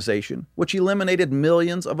Trade Organization, which eliminated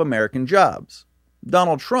millions of American jobs.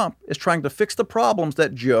 Donald Trump is trying to fix the problems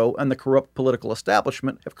that Joe and the corrupt political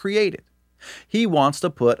establishment have created. He wants to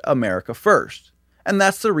put America first, and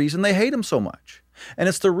that's the reason they hate him so much. And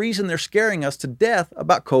it's the reason they're scaring us to death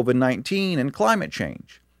about COVID-19 and climate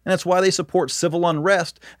change. And it's why they support civil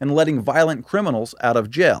unrest and letting violent criminals out of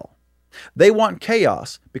jail. They want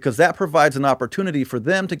chaos because that provides an opportunity for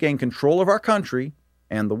them to gain control of our country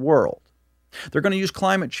and the world. They're going to use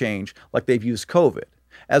climate change like they've used COVID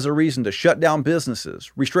as a reason to shut down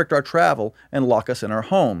businesses, restrict our travel, and lock us in our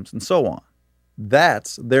homes, and so on.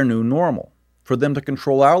 That's their new normal, for them to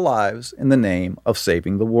control our lives in the name of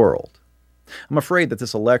saving the world. I'm afraid that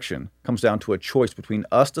this election comes down to a choice between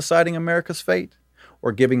us deciding America's fate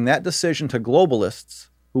or giving that decision to globalists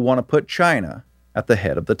who want to put China at the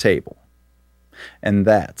head of the table. And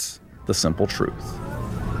that's the simple truth.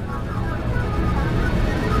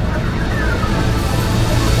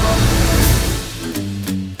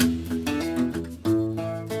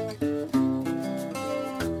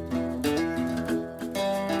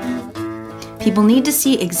 People need to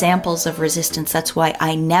see examples of resistance. That's why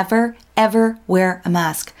I never, ever wear a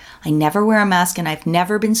mask. I never wear a mask, and I've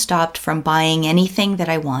never been stopped from buying anything that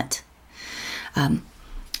I want.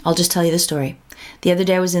 I'll just tell you the story. The other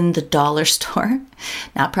day I was in the dollar store.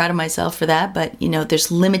 Not proud of myself for that, but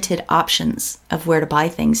there's limited options of where to buy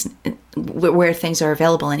things, where things are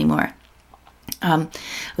available anymore. I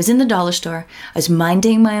was in the dollar store. I was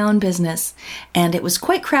minding my own business, and it was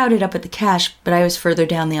quite crowded up at the cash, but I was further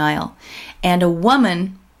down the aisle. And a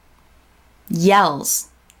woman yells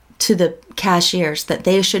to the cashiers that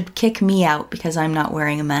they should kick me out because I'm not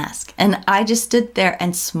wearing a mask. And I just stood there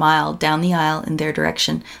and smiled down the aisle in their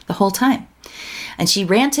direction the whole time. And she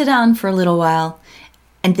ranted on for a little while,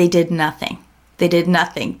 and they did nothing. They did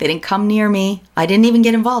nothing. They didn't come near me. I didn't even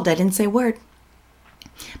get involved. I didn't say a word.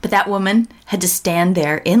 But that woman had to stand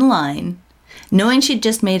there in line, knowing she'd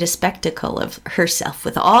just made a spectacle of herself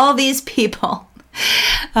with all these people.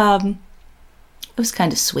 It was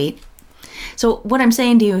kind of sweet. So what I'm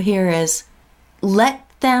saying to you here is, let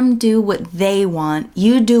them do what they want.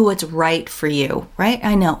 You do what's right for you, right?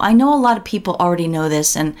 I know a lot of people already know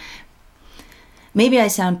this, and maybe I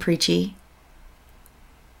sound preachy.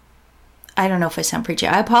 I don't know if I sound preachy.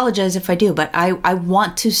 I apologize if I do, but I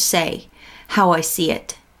want to say how I see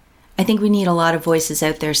it. I think we need a lot of voices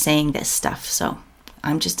out there saying this stuff, so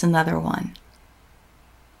I'm just another one.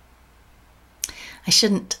 I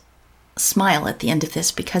shouldn't smile at the end of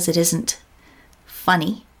this because it isn't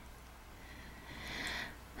funny.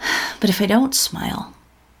 But if I don't smile,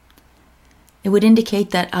 it would indicate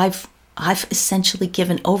that I've essentially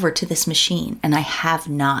given over to this machine, and I have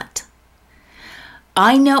not.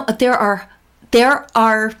 I know there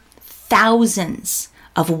are thousands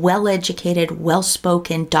of well-educated,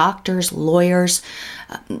 well-spoken doctors, lawyers,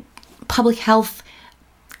 public health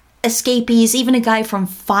escapees, even a guy from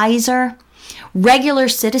Pfizer, regular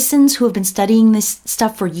citizens who have been studying this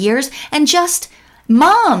stuff for years, and just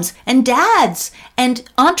moms and dads and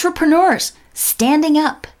entrepreneurs standing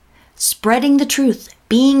up, spreading the truth,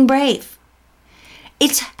 being brave.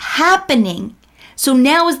 It's happening. So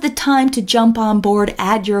now is the time to jump on board,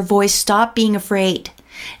 add your voice, stop being afraid.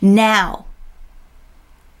 Now.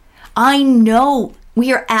 I know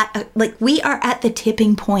we are at the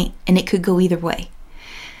tipping point, and it could go either way.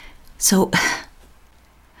 So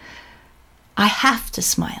I have to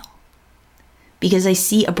smile because I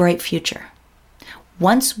see a bright future.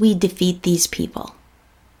 Once we defeat these people,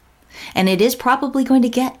 and it is probably going to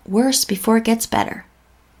get worse before it gets better.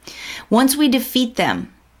 Once we defeat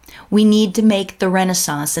them, we need to make the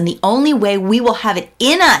Renaissance, and the only way we will have it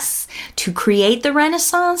in us to create the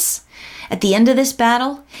Renaissance at the end of this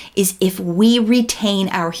battle is if we retain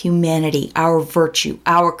our humanity, our virtue,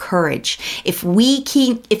 our courage. If we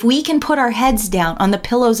can put our heads down on the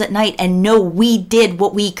pillows at night and know we did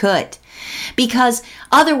what we could. Because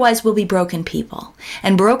otherwise we'll be broken people.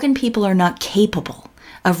 And broken people are not capable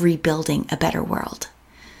of rebuilding a better world.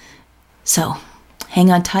 So, hang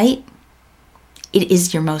on tight. It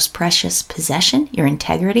is your most precious possession, your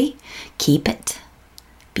integrity. Keep it.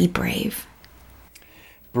 Be brave.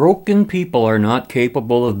 Broken people are not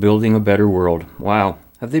capable of building a better world. Wow.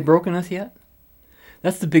 Have they broken us yet?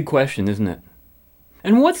 That's the big question, isn't it?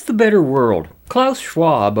 And what's the better world? Klaus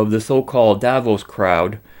Schwab of the so-called Davos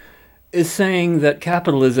crowd is saying that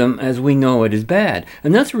capitalism as we know it is bad.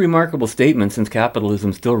 And that's a remarkable statement since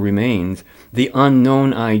capitalism still remains the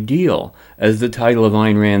unknown ideal, as the title of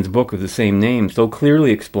Ayn Rand's book of the same name so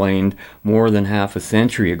clearly explained more than half a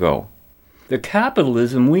century ago. The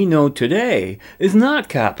capitalism we know today is not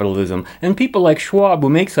capitalism, and people like Schwab who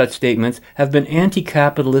make such statements have been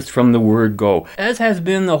anti-capitalist from the word go, as has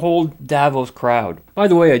been the whole Davos crowd. By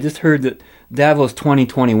the way, I just heard that Davos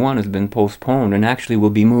 2021 has been postponed and actually will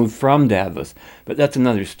be moved from Davos, but that's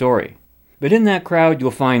another story. But in that crowd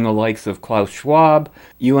you'll find the likes of Klaus Schwab,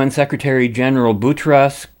 UN Secretary General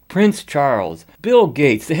Boutros, Prince Charles, Bill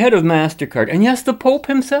Gates, the head of MasterCard, and yes, the Pope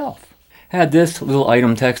himself. Had this little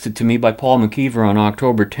item texted to me by Paul McKeever on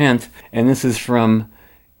October 10th, and this is from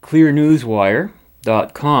Clear Newswire.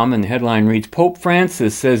 .com, and the headline reads, Pope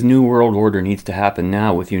Francis says New World Order needs to happen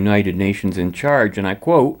now with United Nations in charge, and I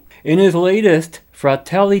quote, in his latest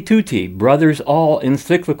Fratelli Tutti, Brothers All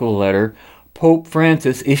encyclical letter, Pope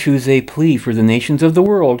Francis issues a plea for the nations of the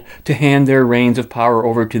world to hand their reins of power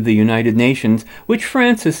over to the United Nations, which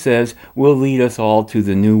Francis says will lead us all to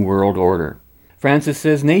the New World Order. Francis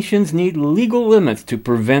says nations need legal limits to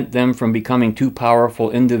prevent them from becoming too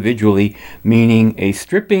powerful individually, meaning a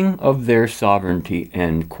stripping of their sovereignty,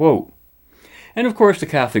 end quote. And of course, the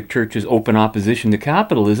Catholic Church's open opposition to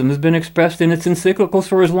capitalism has been expressed in its encyclicals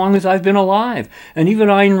for as long as I've been alive. And even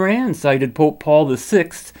Ayn Rand cited Pope Paul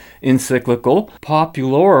VI's encyclical,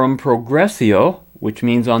 Populorum Progressio, which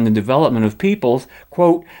means on the development of peoples,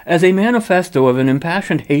 quote, as a manifesto of an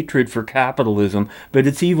impassioned hatred for capitalism, but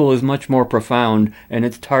its evil is much more profound, and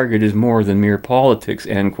its target is more than mere politics,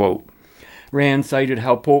 end quote. Rand cited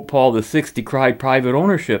how Pope Paul VI decried private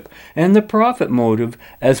ownership and the profit motive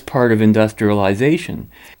as part of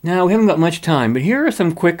industrialization. Now, we haven't got much time, but here are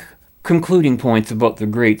some quick concluding points about the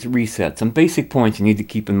Great Reset, some basic points you need to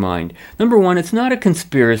keep in mind. Number one, it's not a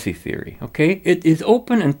conspiracy theory, okay? It is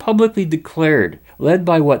open and publicly declared, led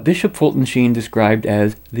by what Bishop Fulton Sheen described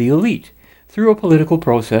as the elite, through a political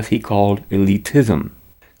process he called elitism.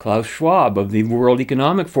 Klaus Schwab of the World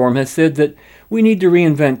Economic Forum has said that we need to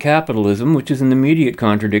reinvent capitalism, which is an immediate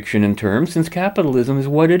contradiction in terms, since capitalism is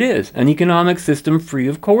what it is, an economic system free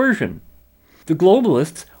of coercion. The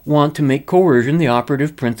globalists want to make coercion the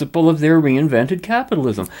operative principle of their reinvented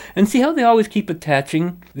capitalism. And see how they always keep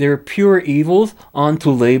attaching their pure evils onto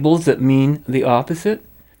labels that mean the opposite?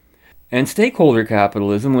 And stakeholder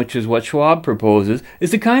capitalism, which is what Schwab proposes,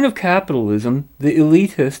 is the kind of capitalism the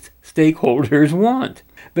elitist stakeholders want.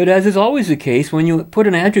 But as is always the case, when you put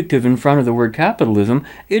an adjective in front of the word capitalism,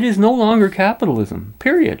 it is no longer capitalism,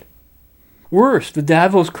 period. Worse, the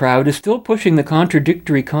Davos crowd is still pushing the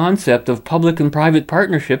contradictory concept of public and private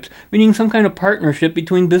partnerships, meaning some kind of partnership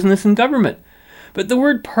between business and government. But the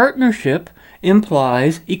word partnership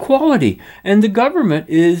implies equality, and the government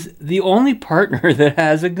is the only partner that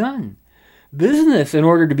has a gun. Business, in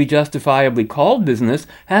order to be justifiably called business,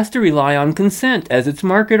 has to rely on consent as its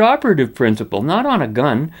market operative principle, not on a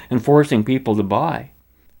gun and forcing people to buy.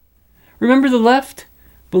 Remember, the left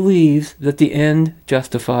believes that the end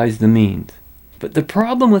justifies the means. But the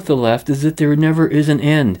problem with the left is that there never is an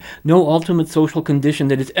end, no ultimate social condition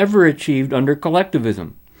that is ever achieved under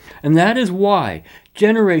collectivism. And that is why,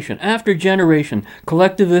 generation after generation,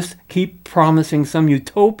 collectivists keep promising some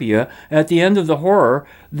utopia at the end of the horror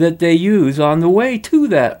that they use on the way to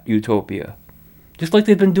that utopia. Just like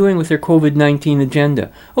they've been doing with their COVID-19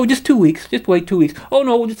 agenda. Oh, just 2 weeks, just wait 2 weeks. Oh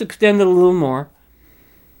no, we'll just extend it a little more.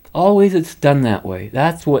 Always it's done that way.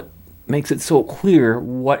 That's what makes it so clear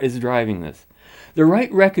what is driving this. The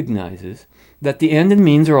right recognizes that the end and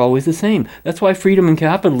means are always the same. That's why freedom and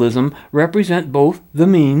capitalism represent both the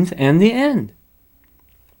means and the end.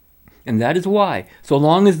 And that is why, so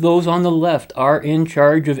long as those on the left are in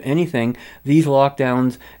charge of anything, these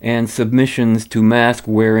lockdowns and submissions to mask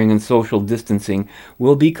wearing and social distancing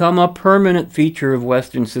will become a permanent feature of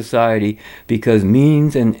Western society because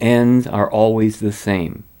means and ends are always the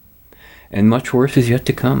same. And much worse is yet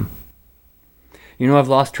to come. You know, I've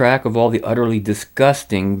lost track of all the utterly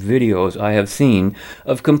disgusting videos I have seen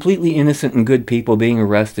of completely innocent and good people being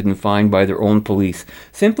arrested and fined by their own police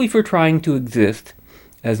simply for trying to exist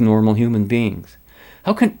as normal human beings.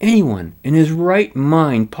 How can anyone in his right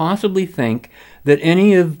mind possibly think that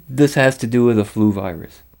any of this has to do with a flu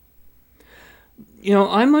virus? You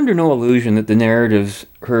know, I'm under no illusion that the narratives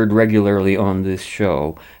heard regularly on this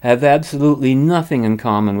show have absolutely nothing in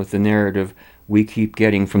common with the narrative we keep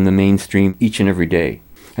getting from the mainstream each and every day.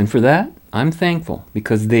 And for that, I'm thankful,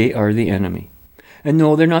 because they are the enemy. And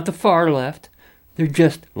no, they're not the far left, they're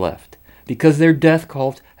just left, because their death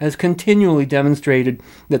cult has continually demonstrated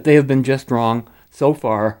that they have been just wrong so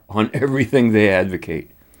far on everything they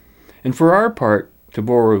advocate. And for our part, to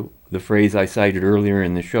borrow the phrase I cited earlier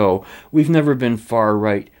in the show, we've never been far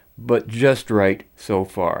right, but just right so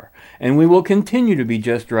far. And we will continue to be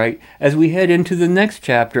just right as we head into the next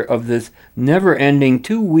chapter of this never-ending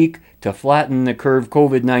 2-week to flatten the curve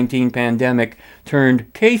COVID-19 pandemic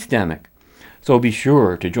turned case-demic. So be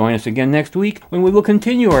sure to join us again next week when we will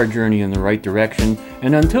continue our journey in the right direction.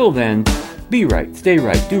 And until then, be right, stay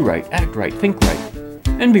right, do right, act right, think right,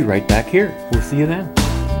 and be right back here. We'll see you then.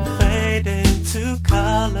 Fade into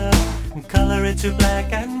color, and color into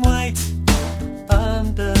black and white.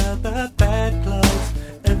 Under the bedclothes,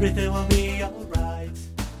 everything will be alright.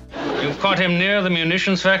 You've caught him near the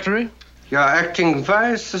munitions factory? You're acting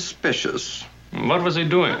very suspicious. What was he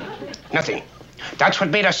doing? Nothing. That's what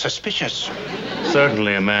made us suspicious.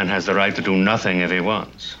 Certainly a man has the right to do nothing if he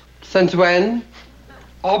wants. Since when?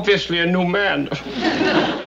 Obviously a new man.